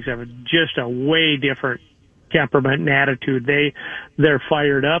dogs have just a way different temperament and attitude. They're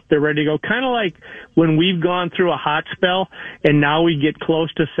fired up. They're ready to go. Kind of like when we've gone through a hot spell and now we get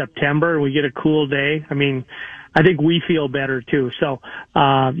close to September and we get a cool day. I mean, I think we feel better too. So,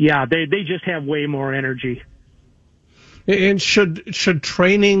 they just have way more energy. And should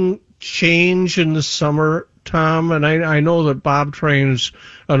training change in the summer, Tom? And I know that Bob trains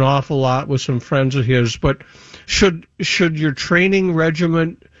an awful lot with some friends of his, but should your training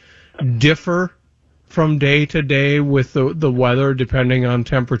regimen differ from day to day with the weather, depending on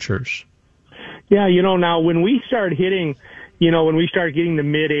temperatures? Yeah, now when we start hitting, when we start getting the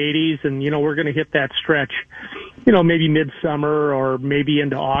mid 80s and, we're going to hit that stretch, maybe midsummer or maybe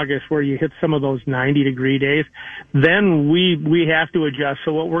into August where you hit some of those 90-degree days, then we have to adjust.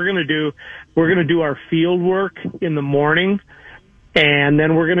 So what we're going to do our field work in the morning, and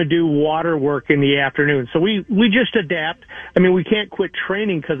then we're going to do water work in the afternoon. So we just adapt. I mean, we can't quit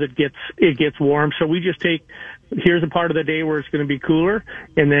training because it gets warm. So we just here's a part of the day where it's going to be cooler,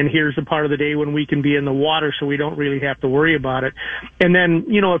 and then here's a part of the day when we can be in the water, so we don't really have to worry about it. And then,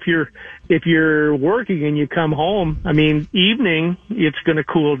 if you're working and you come home, I mean, evening, it's going to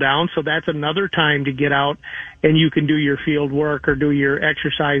cool down. So that's another time to get out and you can do your field work or do your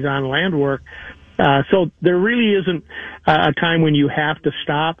exercise on land work. So there really isn't a time when you have to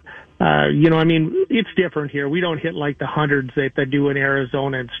stop. It's different here. We don't hit like the hundreds that they do in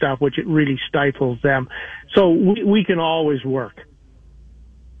Arizona and stuff, which it really stifles them. So we can always work.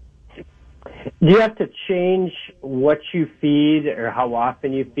 Do you have to change what you feed or how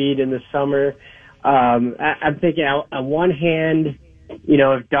often you feed in the summer? I'm thinking on one hand,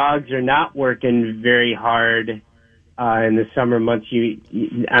 if dogs are not working very hard in the summer months,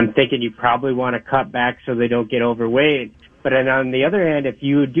 I'm thinking you probably want to cut back so they don't get overweight. But on the other hand, if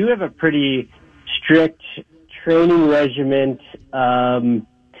you do have a pretty strict training regimen, do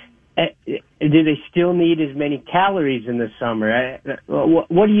they still need as many calories in the summer?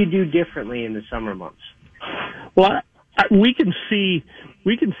 What do you do differently in the summer months? Well, we can see,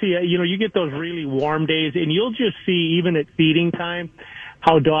 you get those really warm days, and you'll just see even at feeding time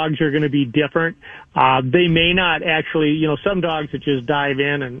how dogs are going to be different. They may not actually, some dogs that just dive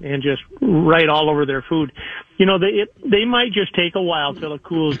in and just right all over their food. They might just take a while till it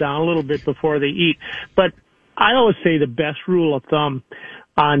cools down a little bit before they eat. But I always say the best rule of thumb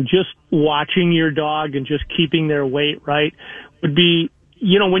on just watching your dog and just keeping their weight right would be,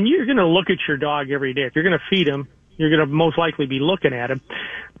 when you're going to look at your dog every day, if you're going to feed him, you're going to most likely be looking at him.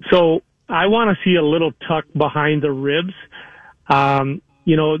 So I want to see a little tuck behind the ribs.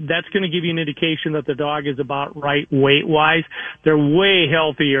 That's going to give you an indication that the dog is about right weight-wise. They're way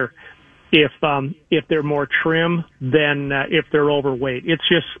healthier if they're more trim than if they're overweight.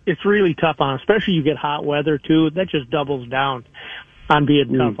 It's really tough on them, especially you get hot weather too. That just doubles down on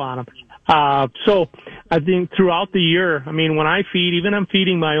being tough on them. So I think throughout the year, I mean, when I feed, even I'm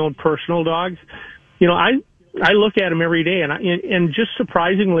feeding my own personal dogs, I look at them every day and just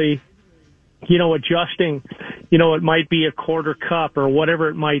surprisingly, adjusting, it might be a quarter cup or whatever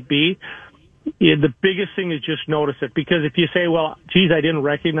it might be. The biggest thing is just notice it, because if you say, well, geez, I didn't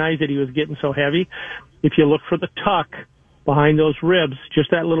recognize that he was getting so heavy. If you look for the tuck behind those ribs,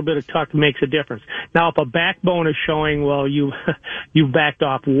 just that little bit of tuck makes a difference. Now, if a backbone is showing, well, you've backed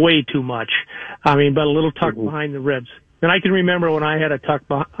off way too much. I mean, but a little tuck behind the ribs. And I can remember when I had a tuck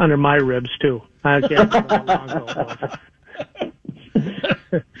under my ribs too. I can't remember how long ago it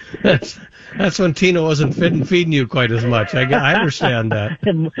was. That's when Tina wasn't feeding you quite as much. I understand that.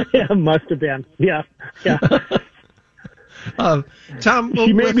 It must have been. Yeah. Tom,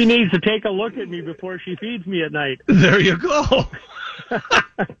 she maybe needs to take a look at me before she feeds me at night. There you go.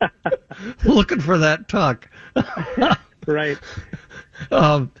 Looking for that tuck. Right.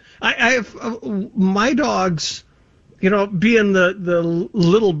 My dogs, being the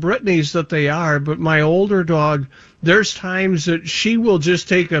little Britneys that they are, but my older dog, there's times that she will just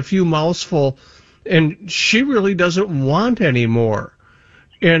take a few mouthfuls and she really doesn't want any more.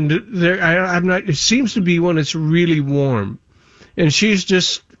 And it seems to be when it's really warm. And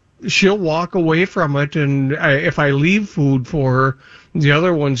she'll walk away from it, and if I leave food for her, the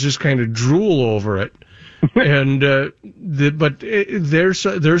other ones just kind of drool over it. And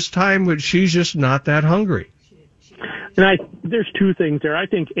there's time when she's just not that hungry. And there's two things there. I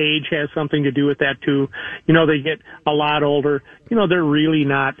think age has something to do with that too. They get a lot older. They're really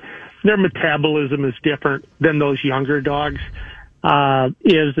not. Their metabolism is different than those younger dogs. And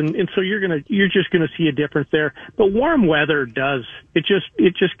so you're just gonna see a difference there. But warm weather does. It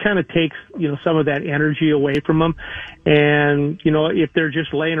just kind of takes, some of that energy away from them. And, if they're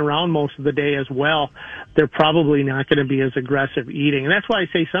just laying around most of the day as well, they're probably not going to be as aggressive eating. And that's why I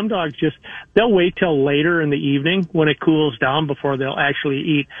say some dogs they'll wait till later in the evening when it cools down before they'll actually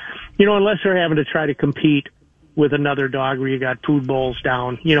eat, unless they're having to try to compete with another dog where you got food bowls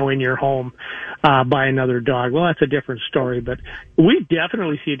down, in your home, by another dog. Well, that's a different story, but we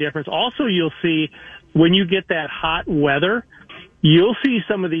definitely see a difference. Also, you'll see when you get that hot weather, you'll see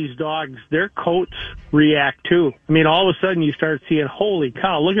some of these dogs, their coats react too. I mean, all of a sudden you start seeing, holy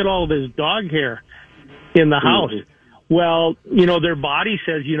cow, look at all this dog hair in the house. Well, their body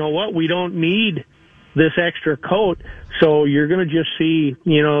says, you know what, we don't need this extra coat. So you're going to just see,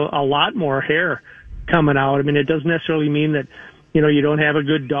 a lot more hair coming out. I mean, it doesn't necessarily mean that, you don't have a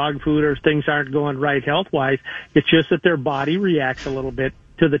good dog food or things aren't going right health-wise. It's just that their body reacts a little bit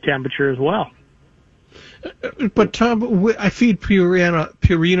to the temperature as well. But, Tom, I feed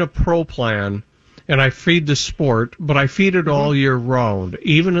Purina Pro Plan, and I feed the Sport, but I feed it all year round,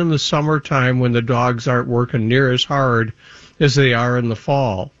 even in the summertime when the dogs aren't working near as hard as they are in the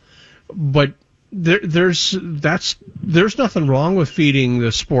fall. But there's nothing wrong with feeding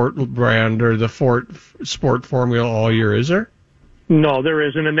the Sport brand or the Sport formula all year, is there? No, there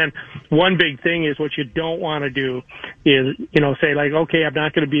isn't. And then one big thing is what you don't want to do is, say like, okay, I'm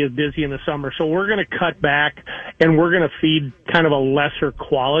not going to be as busy in the summer, so we're going to cut back and we're going to feed kind of a lesser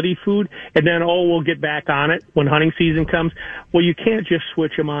quality food. And then, we'll get back on it when hunting season comes. Well, you can't just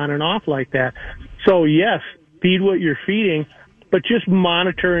switch them on and off like that. So yes, feed what you're feeding, but just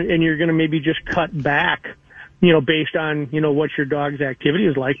monitor, and you're going to maybe just cut back, based on, what your dog's activity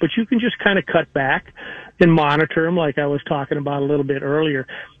is like. But you can just kind of cut back and monitor them, like I was talking about a little bit earlier.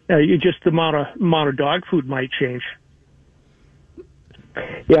 Just the amount of dog food might change.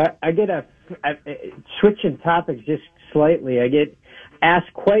 Yeah, I get switching topics just slightly. I get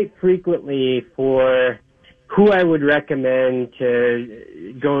asked quite frequently for who I would recommend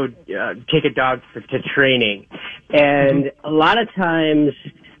to go take a dog to training. And a lot of times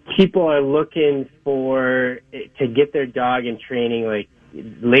people are looking to get their dog in training like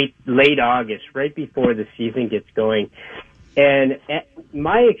late August, right before the season gets going. And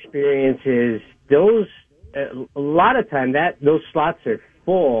my experience is a lot of time those slots are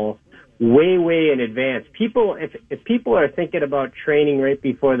full way in advance. If people are thinking about training right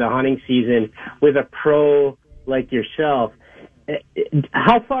before the hunting season with a pro like yourself,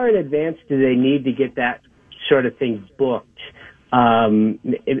 how far in advance do they need to get that sort of thing booked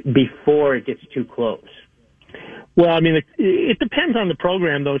before it gets too close? Well, I mean, it depends on the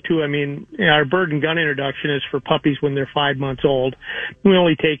program, though, too. I mean, our bird and gun introduction is for puppies when they're 5 months old. We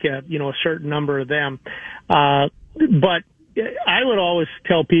only take a certain number of them. But I would always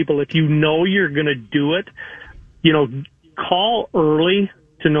tell people, if you're going to do it, call early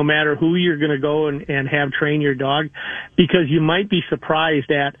to no matter who you're going to go and have train your dog, because you might be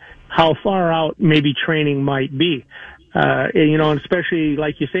surprised at how far out maybe training might be. And especially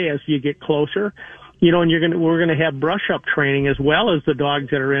like you say, as you get closer, and we're going to have brush up training as well as the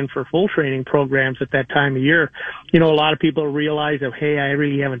dogs that are in for full training programs at that time of year. A lot of people realize that, hey, I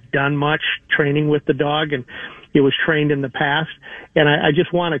really haven't done much training with the dog, and it was trained in the past, and I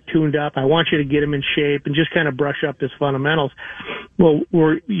just want it tuned up. I want you to get him in shape and just kind of brush up his fundamentals. Well,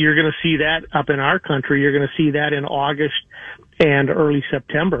 you're going to see that up in our country. You're going to see that in August and early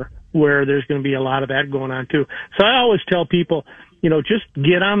September, where there's going to be a lot of that going on too. So I always tell people, just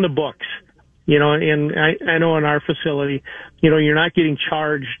get on the books. And I know in our facility, you're not getting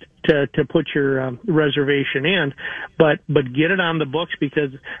charged to put your reservation in, but get it on the books, because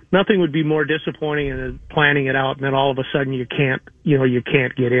nothing would be more disappointing than planning it out and then all of a sudden you can't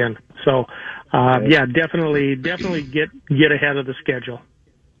get in. So, yeah, definitely get ahead of the schedule.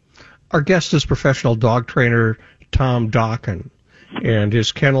 Our guest is professional dog trainer Tom Dokken, and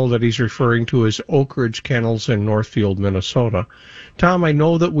his kennel that he's referring to is Oak Ridge Kennels in Northfield, Minnesota. Tom, I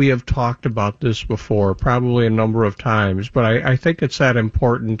know that we have talked about this before, probably a number of times, but I think it's that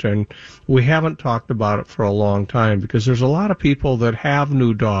important, and we haven't talked about it for a long time, because there's a lot of people that have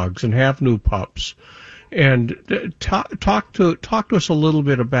new dogs and have new pups. And talk to us a little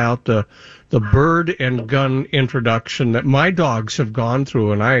bit about the bird and gun introduction that my dogs have gone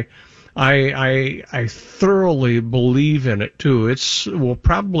through, and I thoroughly believe in it too. It's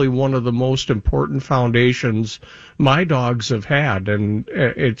probably one of the most important foundations my dogs have had, and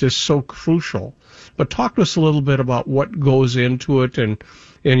it's just so crucial. But talk to us a little bit about what goes into it, and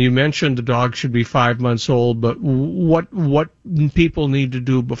you mentioned the dog should be 5 months old, but what people need to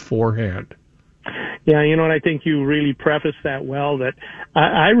do beforehand. Yeah, and I think you really prefaced that well, that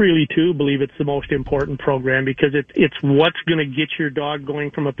I really, too, believe it's the most important program, because it's what's going to get your dog going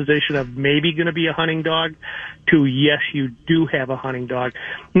from a position of maybe going to be a hunting dog to, yes, you do have a hunting dog.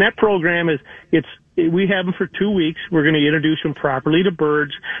 And that program we have them for 2 weeks. We're going to introduce them properly to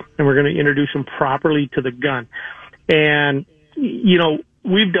birds, and we're going to introduce them properly to the gun. And,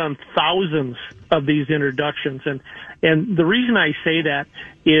 we've done thousands of these introductions. And the reason I say that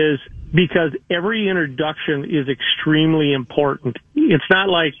is because every introduction is extremely important. It's not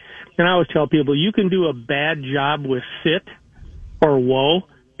like, and I always tell people, you can do a bad job with sit or whoa,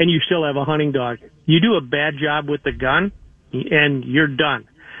 and you still have a hunting dog. You do a bad job with the gun, and you're done.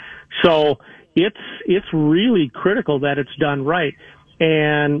 So it's really critical that it's done right.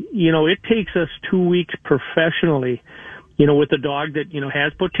 And, it takes us 2 weeks professionally, with a dog that,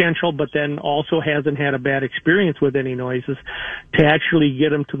 has potential, but then also hasn't had a bad experience with any noises, to actually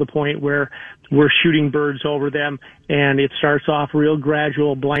get them to the point where we're shooting birds over them, and it starts off real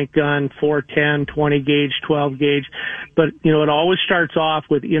gradual, blank gun, 410, 20 gauge, 12 gauge. But, it always starts off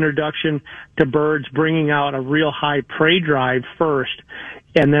with introduction to birds, bringing out a real high prey drive first,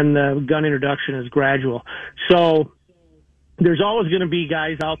 and then the gun introduction is gradual. So there's always going to be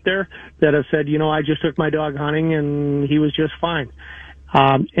guys out there that have said, I just took my dog hunting and he was just fine.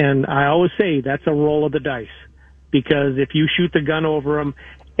 And I always say that's a roll of the dice, because if you shoot the gun over them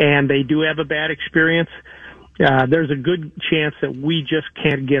and they do have a bad experience, there's a good chance that we just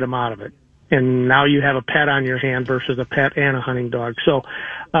can't get them out of it. And now you have a pet on your hand versus a pet and a hunting dog. So,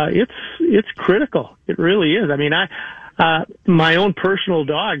 it's critical. It really is. I mean, my own personal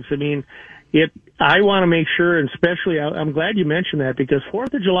dogs, I want to make sure, and especially, I'm glad you mentioned that, because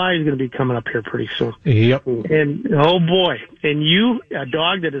 4th of July is going to be coming up here pretty soon. Yep. And, oh boy, and a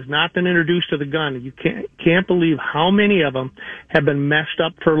dog that has not been introduced to the gun, you can't believe how many of them have been messed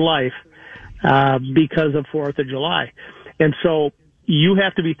up for life, because of 4th of July. And so you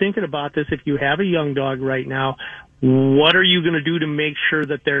have to be thinking about this. If you have a young dog right now, what are you going to do to make sure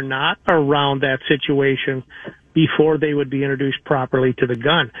that they're not around that situation before they would be introduced properly to the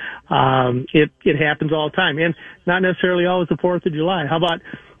gun? It happens all the time, and not necessarily always the 4th of July. How about,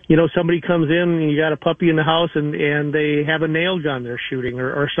 somebody comes in and you got a puppy in the house and they have a nail gun they're shooting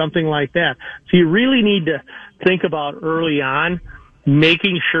or something like that. So you really need to think about early on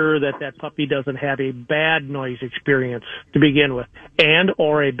making sure that puppy doesn't have a bad noise experience to begin with, and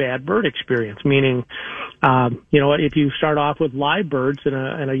or a bad bird experience, meaning, if you start off with live birds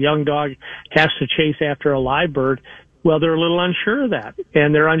and a young dog has to chase after a live bird, well, they're a little unsure of that,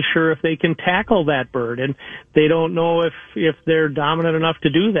 and they're unsure if they can tackle that bird, and they don't know if they're dominant enough to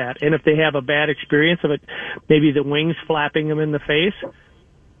do that. And if they have a bad experience of it, maybe the wings flapping them in the face,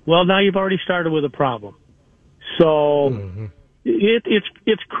 well, now you've already started with a problem. So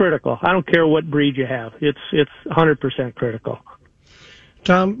it's critical. I don't care what breed you have. It's 100% critical.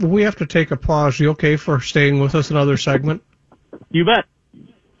 Tom, we have to take a pause. You okay for staying with us another segment? You bet.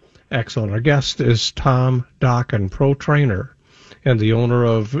 Excellent. Our guest is Tom Dokken, pro trainer and the owner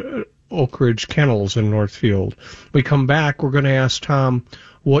of Oak Ridge Kennels in Northfield. We come back, we're going to ask Tom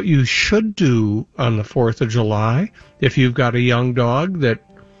what you should do on the 4th of July if you've got a young dog that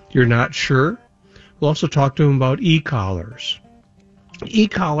you're not sure. We'll also talk to him about e-collars.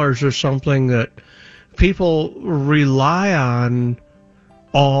 E-collars are something that people rely on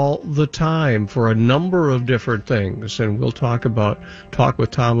all the time for a number of different things, and we'll talk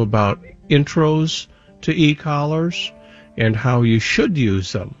with Tom about intros to e-collars and how you should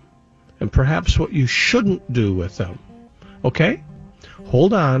use them and perhaps what you shouldn't do with them. Okay?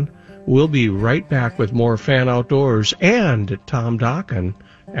 Hold on. We'll be right back with more Fan Outdoors and Tom Dokken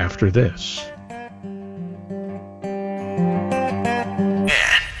after this.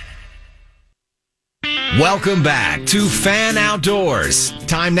 Welcome back to Fan Outdoors.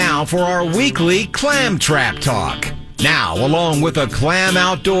 Time now for our weekly Clam Trap Talk. Now, along with a Clam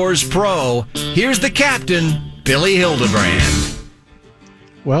Outdoors pro, here's the captain, Billy Hildebrand.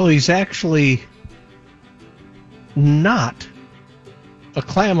 Well, he's actually not a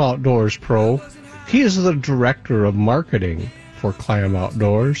Clam Outdoors pro. He is the director of marketing for Clam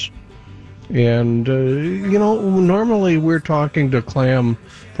Outdoors. And, normally we're talking to clam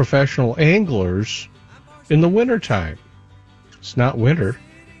professional anglers in the wintertime. It's not winter,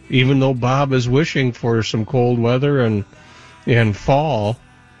 even though Bob is wishing for some cold weather and fall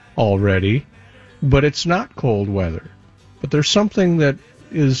already, but it's not cold weather. But there's something that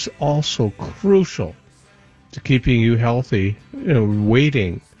is also crucial to keeping you healthy,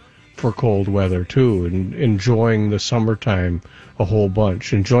 waiting for cold weather too, and enjoying the summertime a whole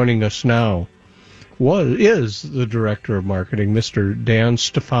bunch. And joining us now is the Director of Marketing, Mr. Dan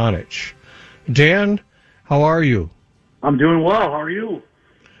Stefanich. Dan, how are you? I'm doing well. How are you?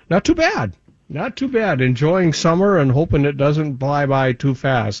 Not too bad. Not too bad. Enjoying summer and hoping it doesn't fly by too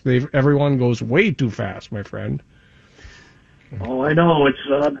fast. Everyone goes way too fast, my friend. Oh, I know.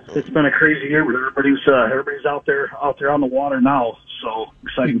 It's been a crazy year, but everybody's out there on the water now. So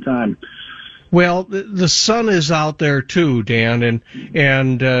exciting time. Well, the sun is out there too, Dan,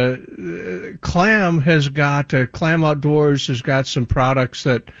 and Clam Outdoors has got some products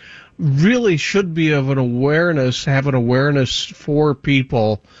that really should be have an awareness for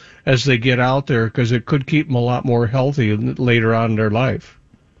people as they get out there, because it could keep them a lot more healthy later on in their life.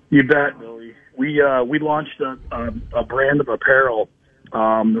 You bet, Billy. We launched a brand of apparel.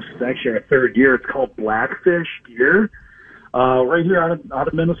 This is actually our third year. It's called Blackfish Gear, right here out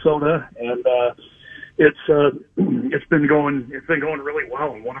of Minnesota, and it's been going really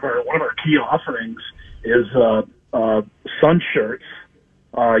well. And one of our key offerings is sun shirts.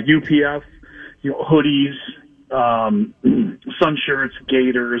 UPF, hoodies, sun shirts,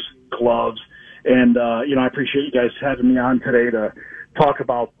 gaiters, gloves, and I appreciate you guys having me on today to talk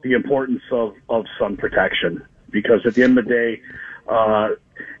about the importance of sun protection, because at the end of the day,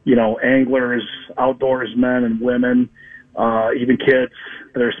 anglers, outdoors men and women, even kids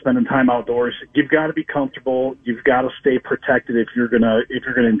that are spending time outdoors, you've got to be comfortable. You've got to stay protected if you're gonna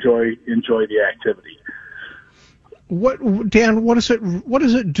enjoy the activity. Dan, what does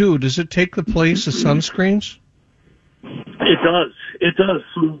it do? Does it take the place of sunscreens? It does.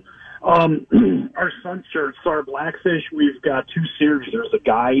 So, our sun shirts, our Blackfish, we've got two series. There's a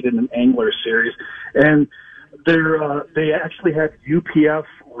guide and an angler series, and they actually have UPF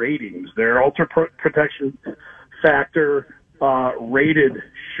ratings. They're ultra protection factor rated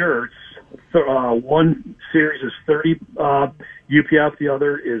shirts. One series is 30 UPF, the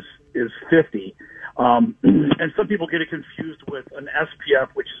other is 50. And some people get it confused with an SPF,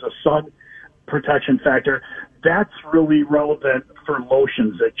 which is a sun protection factor. That's really relevant for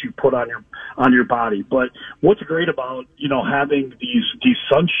lotions that you put on your body. But what's great about having these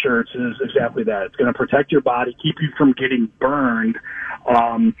sun shirts is exactly that. It's going to protect your body, keep you from getting burned.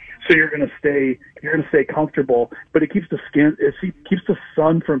 So you're going to stay comfortable, but it keeps keeps the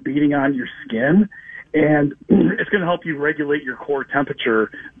sun from beating on your skin. And it's going to help you regulate your core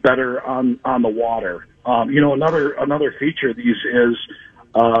temperature better on the water. Another feature of these is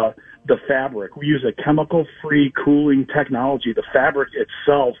the fabric. We use a chemical-free cooling technology. The fabric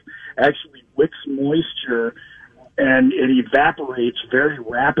itself actually wicks moisture and it evaporates very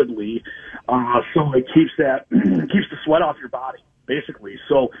rapidly, so it keeps the sweat off your body, basically.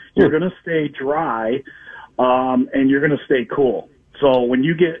 So you're going to stay dry, and you're going to stay cool. So when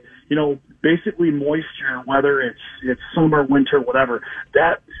you get basically moisture, whether it's summer, winter, whatever,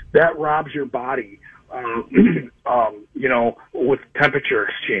 that robs your body, with temperature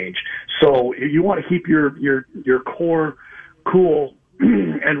exchange. So you want to keep your core cool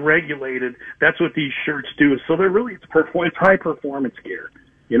and regulated. That's what these shirts do. So they're really, it's high performance gear.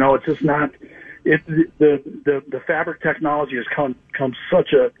 It's just not, the fabric technology has come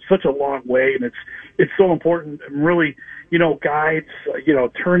such a long way, and it's so important. And really, guides,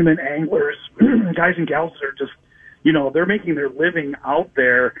 tournament anglers, guys and gals are just, they're making their living out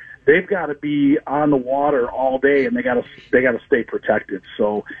there. They've got to be on the water all day, and they got to stay protected.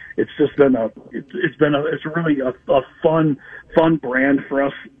 So it's just been it's really a fun fun brand for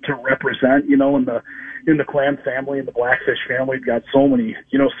us to represent, you know, in the clam family and the blackfish family. We've got so many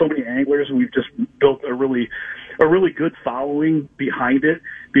anglers, and we've just built a really good following behind it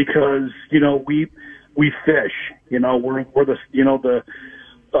because, you know, we fish, you know, we're the, you know,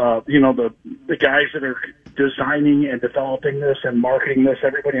 the guys that are designing and developing this and marketing this.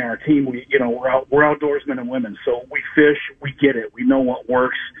 Everybody on our team, we're outdoorsmen and women. So we fish, we get it. We know what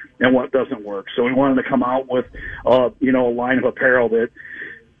works and what doesn't work. So we wanted to come out with, you know, a line of apparel that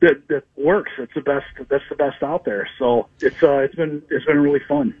works. It's the best. That's the best out there. So it's been really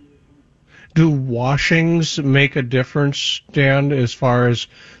fun. Do washings make a difference, Dan, as far as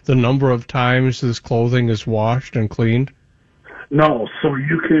the number of times this clothing is washed and cleaned? No, so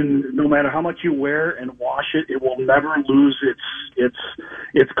you can, no matter how much you wear and wash it, it will never lose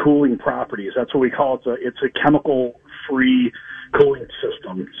its cooling properties. That's what we call it. It's a chemical-free cooling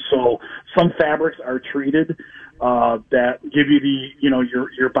system. So some fabrics are treated that give you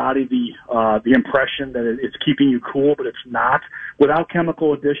your body the impression that it's keeping you cool, but it's not. Without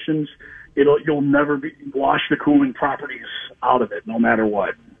chemical additions, you'll never wash the cooling properties out of it, no matter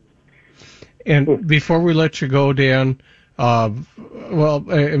what. And before we let you go, Dan. And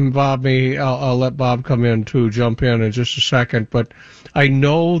Bob, I'll let Bob come in too, jump in just a second. But I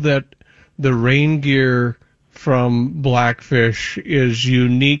know that the rain gear from Blackfish is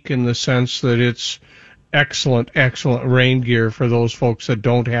unique in the sense that it's excellent rain gear for those folks that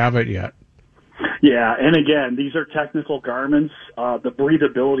don't have it yet. Yeah, and again, these are technical garments. The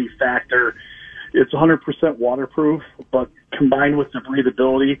breathability factor, it's 100% waterproof, but combined with the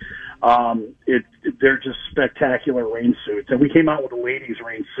breathability, they're just spectacular rain suits. And we came out with a ladies'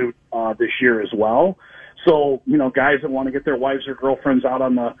 rain suit this year as well. So, you know, guys that want to get their wives or girlfriends out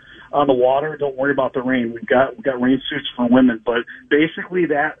on the water, don't worry about the rain. We've got rain suits for women. But basically,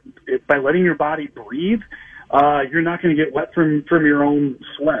 by letting your body breathe, you're not going to get wet from your own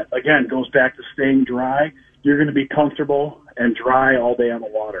sweat. Again, goes back to staying dry. You're going to be comfortable and dry all day on the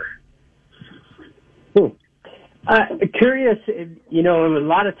water. Curious, you know, a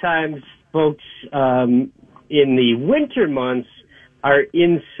lot of times folks in the winter months are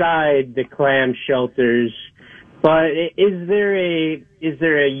inside the clam shelters, but is there a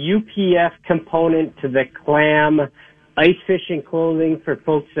UPF component to the clam ice fishing clothing for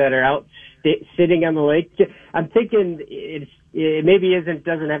folks that are out sitting on the lake? I'm thinking it maybe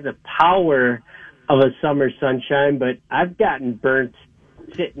doesn't have the power of a summer sunshine, but I've gotten burnt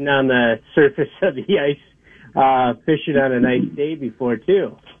sitting on the surface of the ice, fishing on a nice day before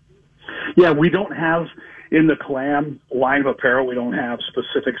too. Yeah, we don't have in the clam line of apparel. We don't have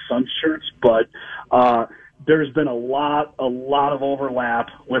specific sun shirts, but there's been a lot of overlap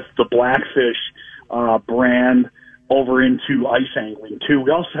with the Blackfish brand over into ice angling too. We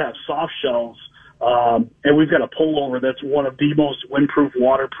also have soft shells, and we've got a pullover that's one of the most windproof,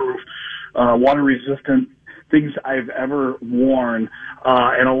 waterproof, water resistant things I've ever worn.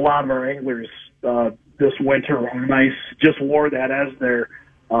 And a lot of our anglers this winter on ice just wore that as their,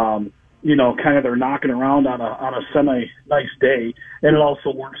 kind of they're knocking around on a semi nice day, and it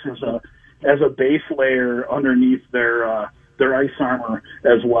also works as a base layer underneath their ice armor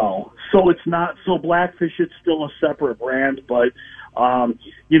as well. So it's not so Blackfish. It's still a separate brand, but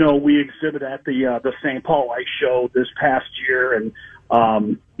we exhibit at the St. Paul Ice Show this past year, and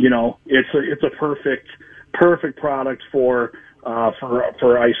it's a perfect product for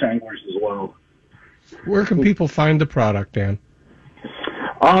ice anglers as well. Where can people find the product, Dan?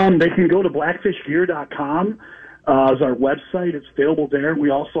 They can go to blackfishgear.com. Is our website. It's available there. We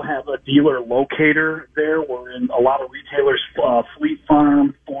also have a dealer locator there. We're in a lot of retailers, Fleet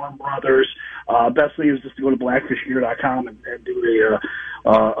Farm, Form Brothers. Best thing is just to go to blackfishgear.com and do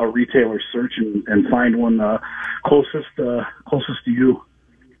a retailer search and find one closest to you.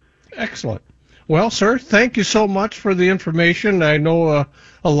 Excellent. Well, sir, thank you so much for the information. I know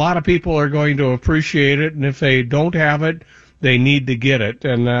a lot of people are going to appreciate it, and if they don't have it, they need to get it.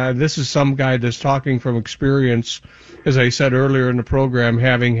 And this is some guy that's talking from experience, as I said earlier in the program,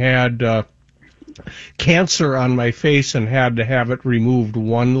 having had cancer on my face and had to have it removed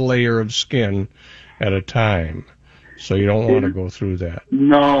one layer of skin at a time. So you don't want to go through that.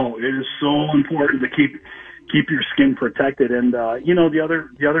 No, it is so important to keep your skin protected. And the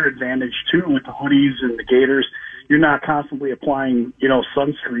other advantage too with the hoodies and the gaiters, you're not constantly applying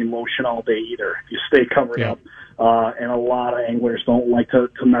sunscreen lotion all day either. You stay covered up. And a lot of anglers don't like to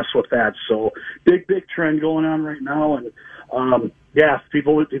mess with that. So big trend going on right now. And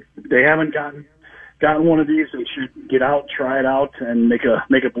people, if they haven't gotten one of these, they should get out, try it out, and make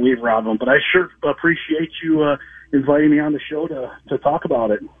a believer out of them. But I sure appreciate you inviting me on the show to talk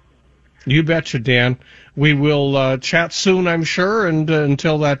about it. You betcha, Dan. We will chat soon, I'm sure, and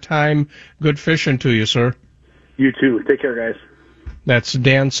until that time, good fishing to you, sir. You too. Take care, guys. That's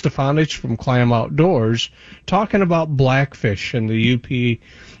Dan Stefanich from Clam Outdoors talking about blackfish and the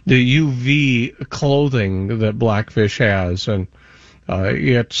UV clothing that blackfish has, and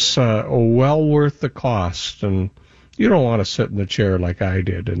it's well worth the cost. And you don't want to sit in the chair like I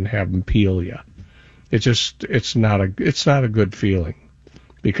did and have them peel you. It's not a good feeling,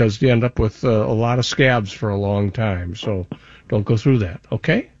 because you end up with a lot of scabs for a long time. So don't go through that.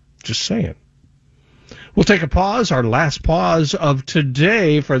 Okay, just saying. We'll take a pause, our last pause of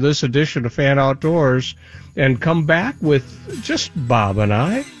today for this edition of Fan Outdoors, and come back with just Bob and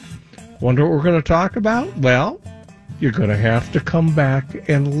I. Wonder what we're going to talk about? Well, you're going to have to come back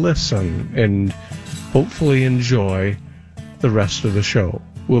and listen and hopefully enjoy the rest of the show.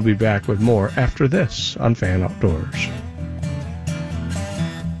 We'll be back with more after this on Fan Outdoors.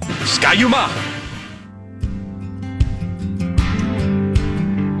 Skayuma!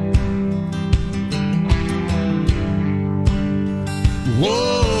 Whoa,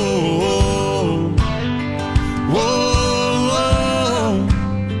 whoa, whoa.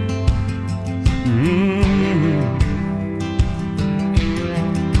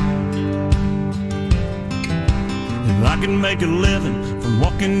 If I can make a living from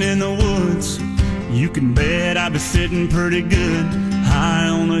walking in the woods, you can bet I'd be sitting pretty good high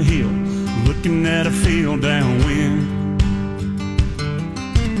on a hill, looking at a field downwind.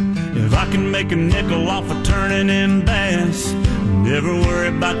 If I can make a nickel off of turning in bass, never worry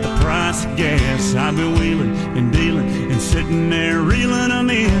about the price of gas, I'll be wheeling and dealing and sitting there reeling them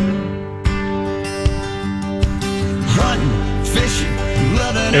in. Hunting, fishing,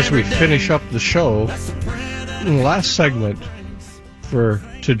 loving. As we finish up the show, last segment for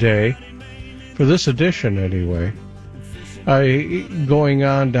today, for this edition anyway, going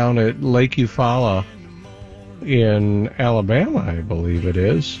on down at Lake Eufaula in Alabama, I believe it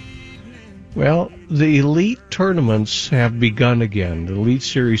is. Well, the elite tournaments have begun again, the Elite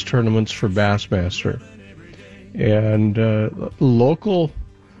Series tournaments for Bassmaster. And local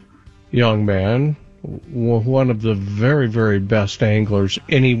young man, one of the very, very best anglers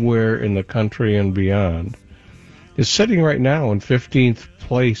anywhere in the country and beyond, is sitting right now in 15th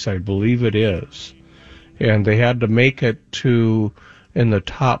place, I believe it is. And they had to make it to in the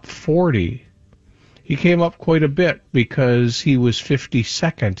top 40. He came up quite a bit because he was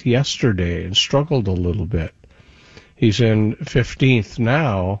 52nd yesterday and struggled a little bit. He's in 15th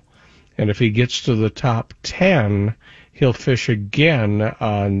now, and if he gets to the top 10, he'll fish again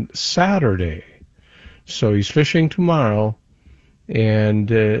on Saturday. So he's fishing tomorrow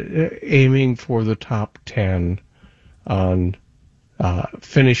and aiming for the top 10 on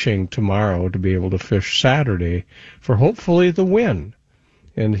finishing tomorrow to be able to fish Saturday for hopefully the win.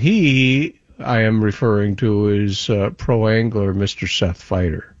 And he, I am referring to, is pro angler Mr. Seth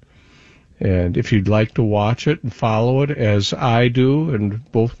Fighter. And if you'd like to watch it and follow it as I do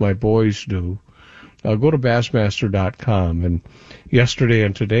and both my boys do, go to Bassmaster.com. And yesterday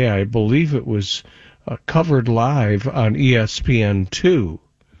and today, I believe it was covered live on ESPN2,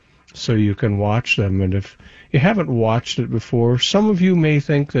 so you can watch them. And if you haven't watched it before, some of you may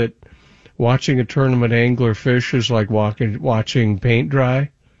think that watching a tournament angler fish is like watching paint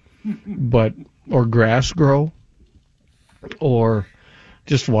dry, or grass grow, or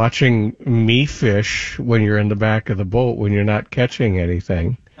just watching me fish when you're in the back of the boat when you're not catching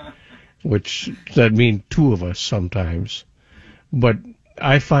anything, which that means two of us sometimes. But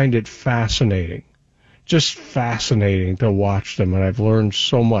I find it fascinating, just fascinating to watch them, and I've learned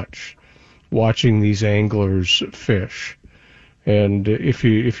so much watching these anglers fish. And if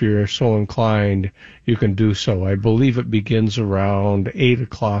you're so inclined, you can do so. I believe it begins around 8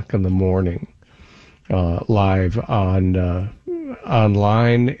 o'clock in the morning, live on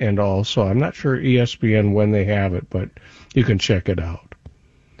online, and also I'm not sure ESPN when they have it, but you can check it out.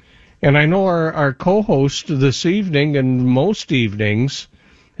 And I know our co-host this evening and most evenings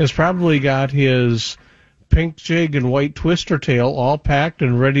has probably got his pink jig and white twister tail all packed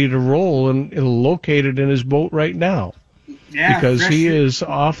and ready to roll and located in his boat right now. Yeah, because he is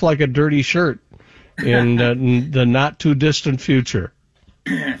off like a dirty shirt in the not-too-distant future.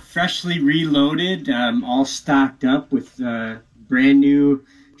 Freshly reloaded, all stocked up with brand-new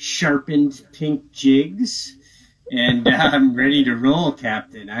sharpened pink jigs, and I'm ready to roll,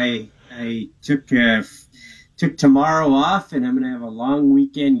 Captain. I took tomorrow off, and I'm going to have a long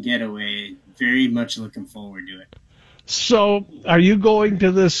weekend getaway. Very much looking forward to it. So, are you going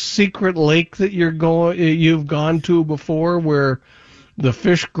to this secret lake that you've gone to before, where the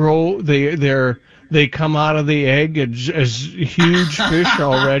fish grow? They're they come out of the egg as huge fish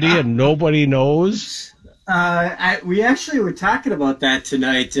already, and nobody knows? We actually were talking about that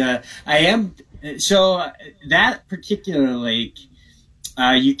tonight. So that particular lake,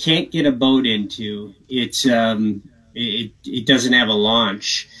 you can't get a boat into. It's it doesn't have a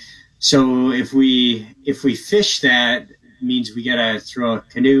launch. So if we fish that, it means we gotta throw a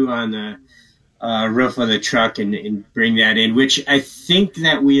canoe on the roof of the truck and bring that in, which I think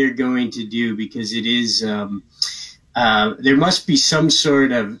that we are going to do because it is there must be some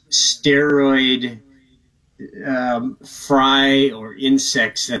sort of steroid fry or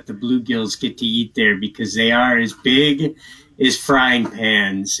insects that the bluegills get to eat there because they are as big as frying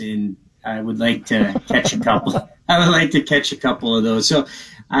pans, and I would like to catch a couple. I would like to catch a couple of those. So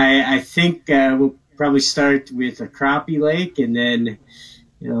I think we'll probably start with a crappie lake, and then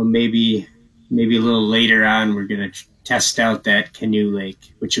maybe a little later on we're going to test out that canoe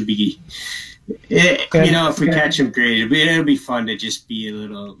lake, which will be if we catch them, great. It'll be fun to just be a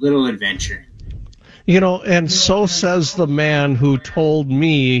little adventure. And so says the man who told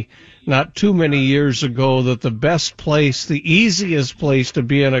me not too many years ago that the best place, the easiest place to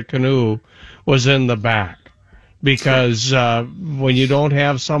be in a canoe was in the back. Because when you don't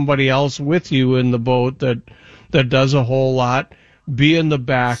have somebody else with you in the boat that does a whole lot, be in the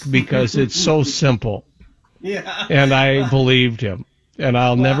back because it's so simple. Yeah. And I believed him. And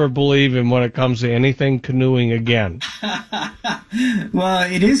I'll never believe him when it comes to anything canoeing again.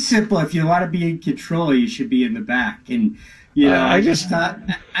 Well, it is simple. If you want to be in control, you should be in the back. And I thought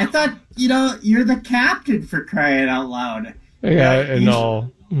you're the captain, for crying out loud. Yeah,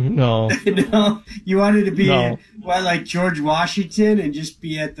 no. No, you wanted to be like George Washington and just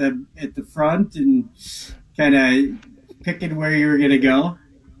be at the front and kind of picking where you were going to go.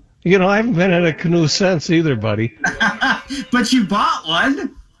 I haven't been in a canoe since either, buddy. But you bought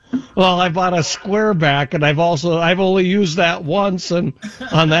one. Well, I bought a square back, and I've only used that once. And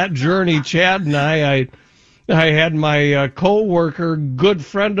on that journey, Chad and I had my co-worker, good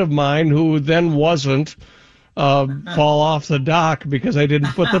friend of mine, who then wasn't, fall off the dock because I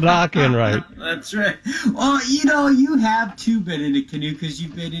didn't put the dock in right. That's right. Well, you have too been in a canoe because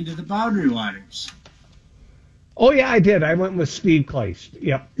you've been into the Boundary Waters. Oh, yeah, I did. I went with Steve Kleist.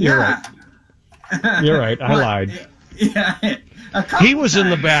 Yep, you're right. You're right. I lied. Yeah, he was in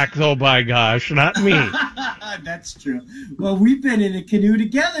the back, though, by gosh, not me. That's true. Well, we've been in a canoe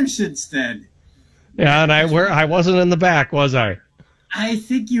together since then. Yeah, and I wasn't in the back, was I? I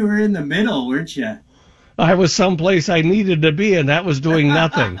think you were in the middle, weren't you? I was someplace I needed to be, and that was doing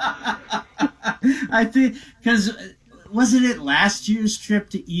nothing. I think, because wasn't it last year's trip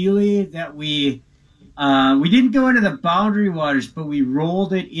to Ely that we didn't go into the Boundary Waters, but we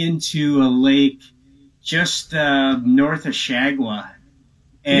rolled it into a lake just north of Shagwa.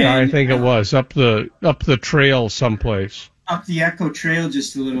 Yeah, I think it was up the trail someplace. Up the Echo Trail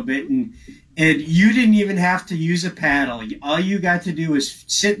just a little bit, and you didn't even have to use a paddle. All you got to do was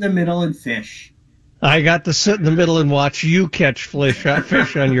sit in the middle and fish. I got to sit in the middle and watch you catch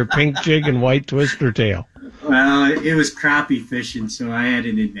fish on your pink jig and white twister tail. Well, it was crappie fishing, so I had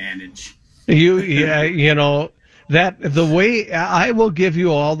an advantage. That the way I will give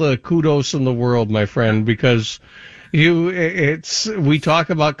you all the kudos in the world, my friend, because we talk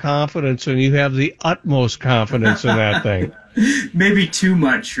about confidence, and you have the utmost confidence in that thing. Maybe too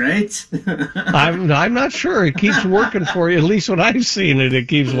much, right? I'm not sure. It keeps working for you. At least when I've seen it, it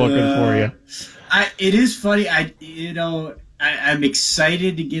keeps working for you. It is funny. I'm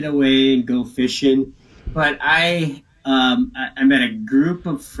excited to get away and go fishing, but I met a group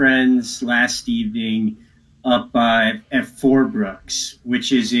of friends last evening up at Fort Brooks,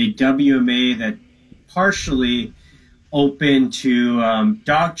 which is a WMA that partially open to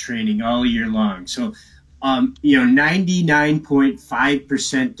dog training all year long. So,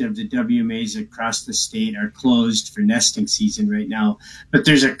 99.5% of the WMAs across the state are closed for nesting season right now. But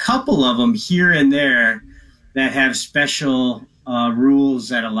there's a couple of them here and there that have special rules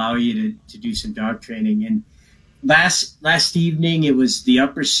that allow you to do some dog training. And last evening, it was the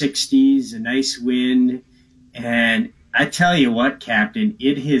upper 60s, a nice wind. And I tell you what, Captain,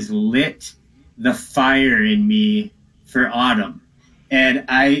 it has lit the fire in me for autumn. And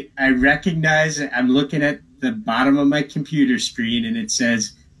I recognize, I'm looking at the bottom of my computer screen, and it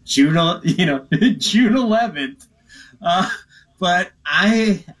says June 11th. But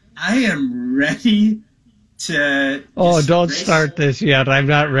I am ready to. Oh, don't start this yet. I'm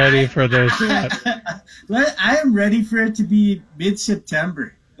not ready for this yet. I am ready for it to be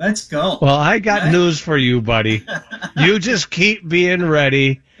mid-September. Let's go. Well, I got news for you, buddy. You just keep being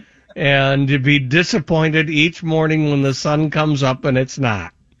ready. And to be disappointed each morning when the sun comes up and it's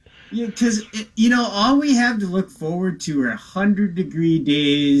not. Yeah, because, all we have to look forward to are 100-degree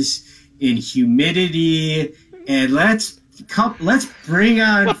days in humidity, and let's bring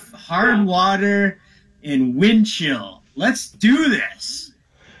on hard water and wind chill. Let's do this.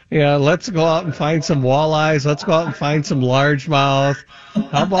 Yeah, let's go out and find some walleyes. Let's go out and find some largemouth.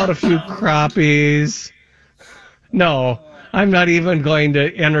 How about a few crappies? No, I'm not even going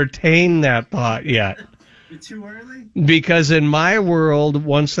to entertain that thought yet. It's too early? Because in my world,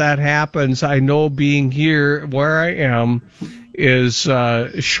 once that happens, I know being here where I am is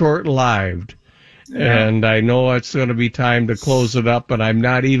short-lived. Yeah. And I know it's going to be time to close it up, but I'm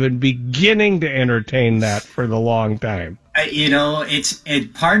not even beginning to entertain that for the long time.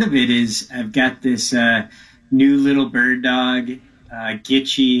 Part of it is I've got this new little bird dog,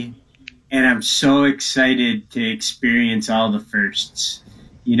 Gitchy, and I'm so excited to experience all the firsts.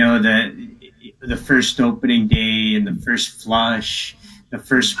 The first opening day and the first flush, the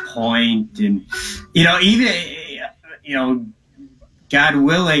first point, and God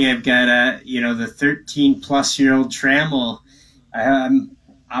willing, I've got the 13-plus-year-old Trammel. I'm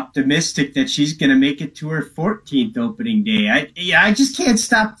optimistic that she's going to make it to her 14th opening day. I just can't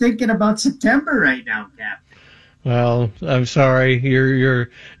stop thinking about September right now, Captain. Well, I'm sorry,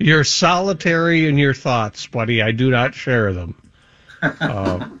 you're solitary in your thoughts, buddy. I do not share them.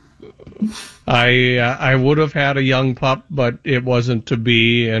 I would have had a young pup, but it wasn't to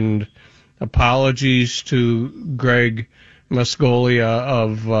be. And apologies to Greg Mascolia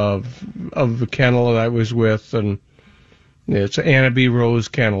of the kennel that I was with, and it's Anna B. Rose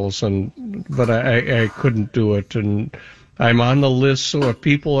Kennels, but I couldn't do it. And I'm on the list, so if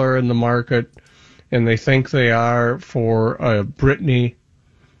people are in the market and they think they are for Brittany,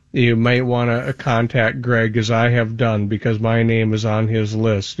 you might want to contact Greg, as I have done, because my name is on his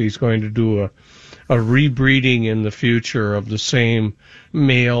list. He's going to do a rebreeding in the future of the same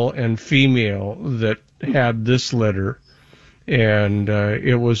male and female that had this litter. And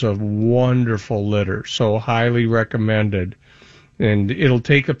it was a wonderful litter, so highly recommended. And it'll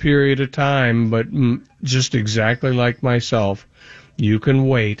take a period of time, but just exactly like myself, you can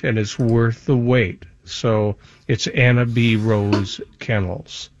wait, and it's worth the wait. So it's Anna B. Rose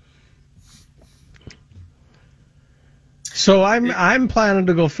Kennels. So I'm planning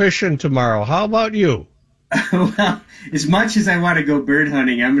to go fishing tomorrow. How about you? Well, as much as I want to go bird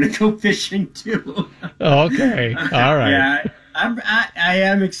hunting, I'm going to go fishing too. Okay, all right. Yeah, I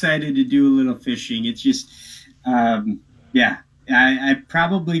am excited to do a little fishing. It's just, I'm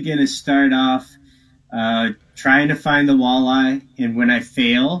probably going to start off trying to find the walleye, and when I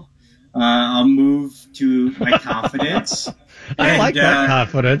fail, I'll move to my confidence. I like that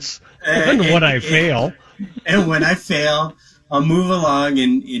confidence. And when I fail. And when I fail, I'll move along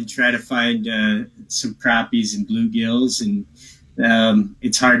and try to find some crappies and bluegills, and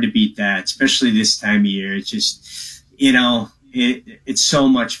it's hard to beat that, especially this time of year. It's just, it's so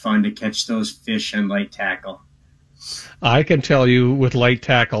much fun to catch those fish on light tackle. I can tell you with light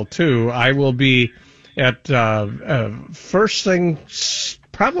tackle, too, I will be at first thing,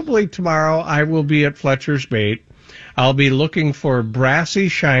 probably tomorrow, I will be at Fletcher's Bait. I'll be looking for brassy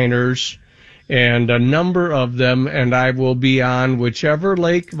shiners and a number of them, and I will be on whichever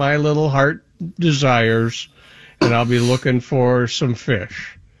lake my little heart desires, and I'll be looking for some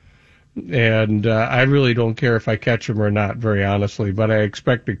fish. And I really don't care if I catch them or not, very honestly, but I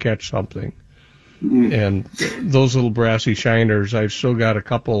expect to catch something. And those little brassy shiners, I've still got a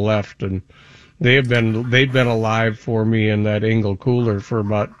couple left, and they've been alive for me in that Engel cooler for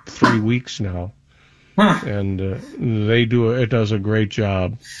about 3 weeks now. Huh. And it does a great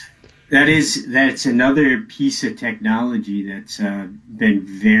job. That's another piece of technology that's been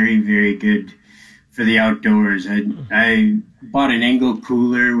very, very good for the outdoors. I bought an Engel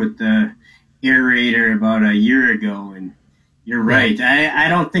cooler with the aerator about a year ago, and you're right. I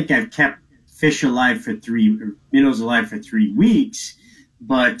don't think I've kept fish alive minnows alive for 3 weeks,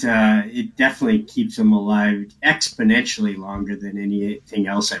 but it definitely keeps them alive exponentially longer than anything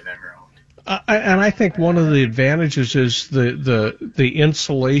else I've ever owned. And I think one of the advantages is the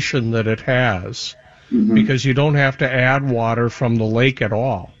insulation that it has, because you don't have to add water from the lake at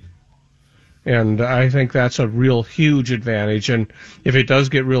all. And I think that's a real huge advantage. And if it does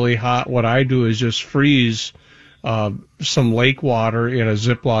get really hot, what I do is just freeze some lake water in a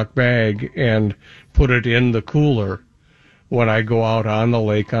Ziploc bag and put it in the cooler when I go out on the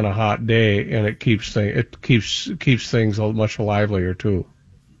lake on a hot day, and it keeps things much livelier too.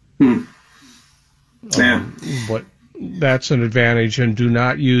 Yeah. But that's an advantage, and do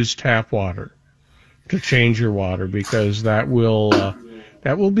not use tap water to change your water, because that will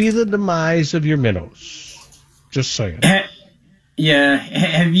be the demise of your minnows. Just saying. Yeah.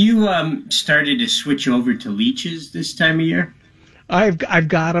 Have you started to switch over to leeches this time of year? I've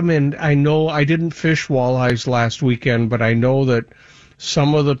got them, and I know I didn't fish walleyes last weekend, but I know that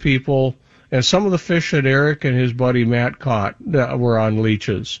some of the people and some of the fish that Eric and his buddy Matt caught were on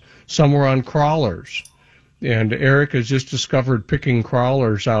leeches. Some were on crawlers. And Eric has just discovered picking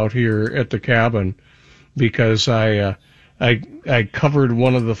crawlers out here at the cabin because I covered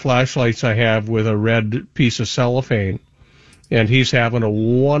one of the flashlights I have with a red piece of cellophane. And he's having a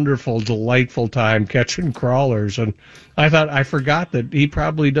wonderful, delightful time catching crawlers. And I forgot that he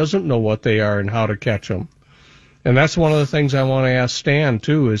probably doesn't know what they are and how to catch them. And that's one of the things I want to ask Stan,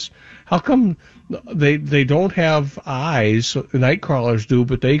 too, is how come they don't have eyes, night crawlers do,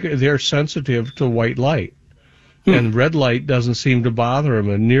 but they're sensitive to white light. And red light doesn't seem to bother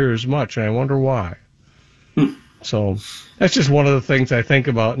them near as much, and I wonder why. So that's just one of the things I think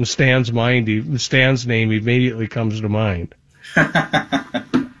about in Stan's mind. Stan's name immediately comes to mind.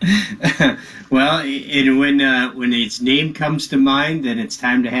 Well, when its name comes to mind, then it's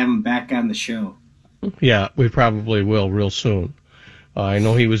time to have him back on the show. Yeah, we probably will real soon. I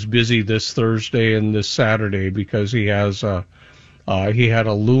know he was busy this Thursday and this Saturday because he had a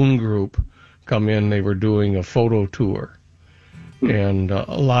loon group come in. They were doing a photo tour, and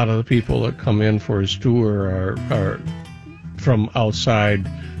a lot of the people that come in for his tour are from outside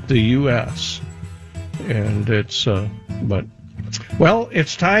the U.S. And it's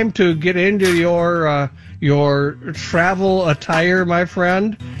it's time to get into your travel attire, my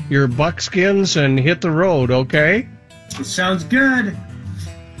friend, your buckskins, and hit the road, okay? It sounds good.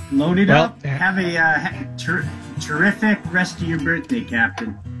 Load it up. Have a terrific rest of your birthday,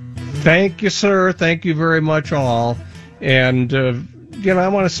 Captain. Thank you, sir. Thank you very much, all. And, I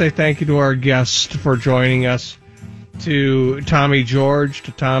want to say thank you to our guests for joining us, to Tommy George,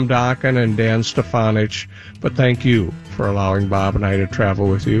 to Tom Dokken, and Dan Stefanich. But thank you for allowing Bob and I to travel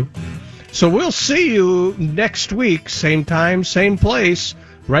with you. So we'll see you next week, same time, same place,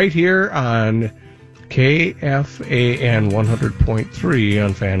 right here on KFAN 100.3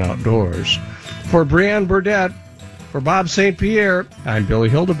 on Fan Outdoors. For Brianne Burdette, for Bob St. Pierre, I'm Billy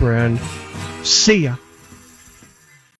Hildebrand. See ya.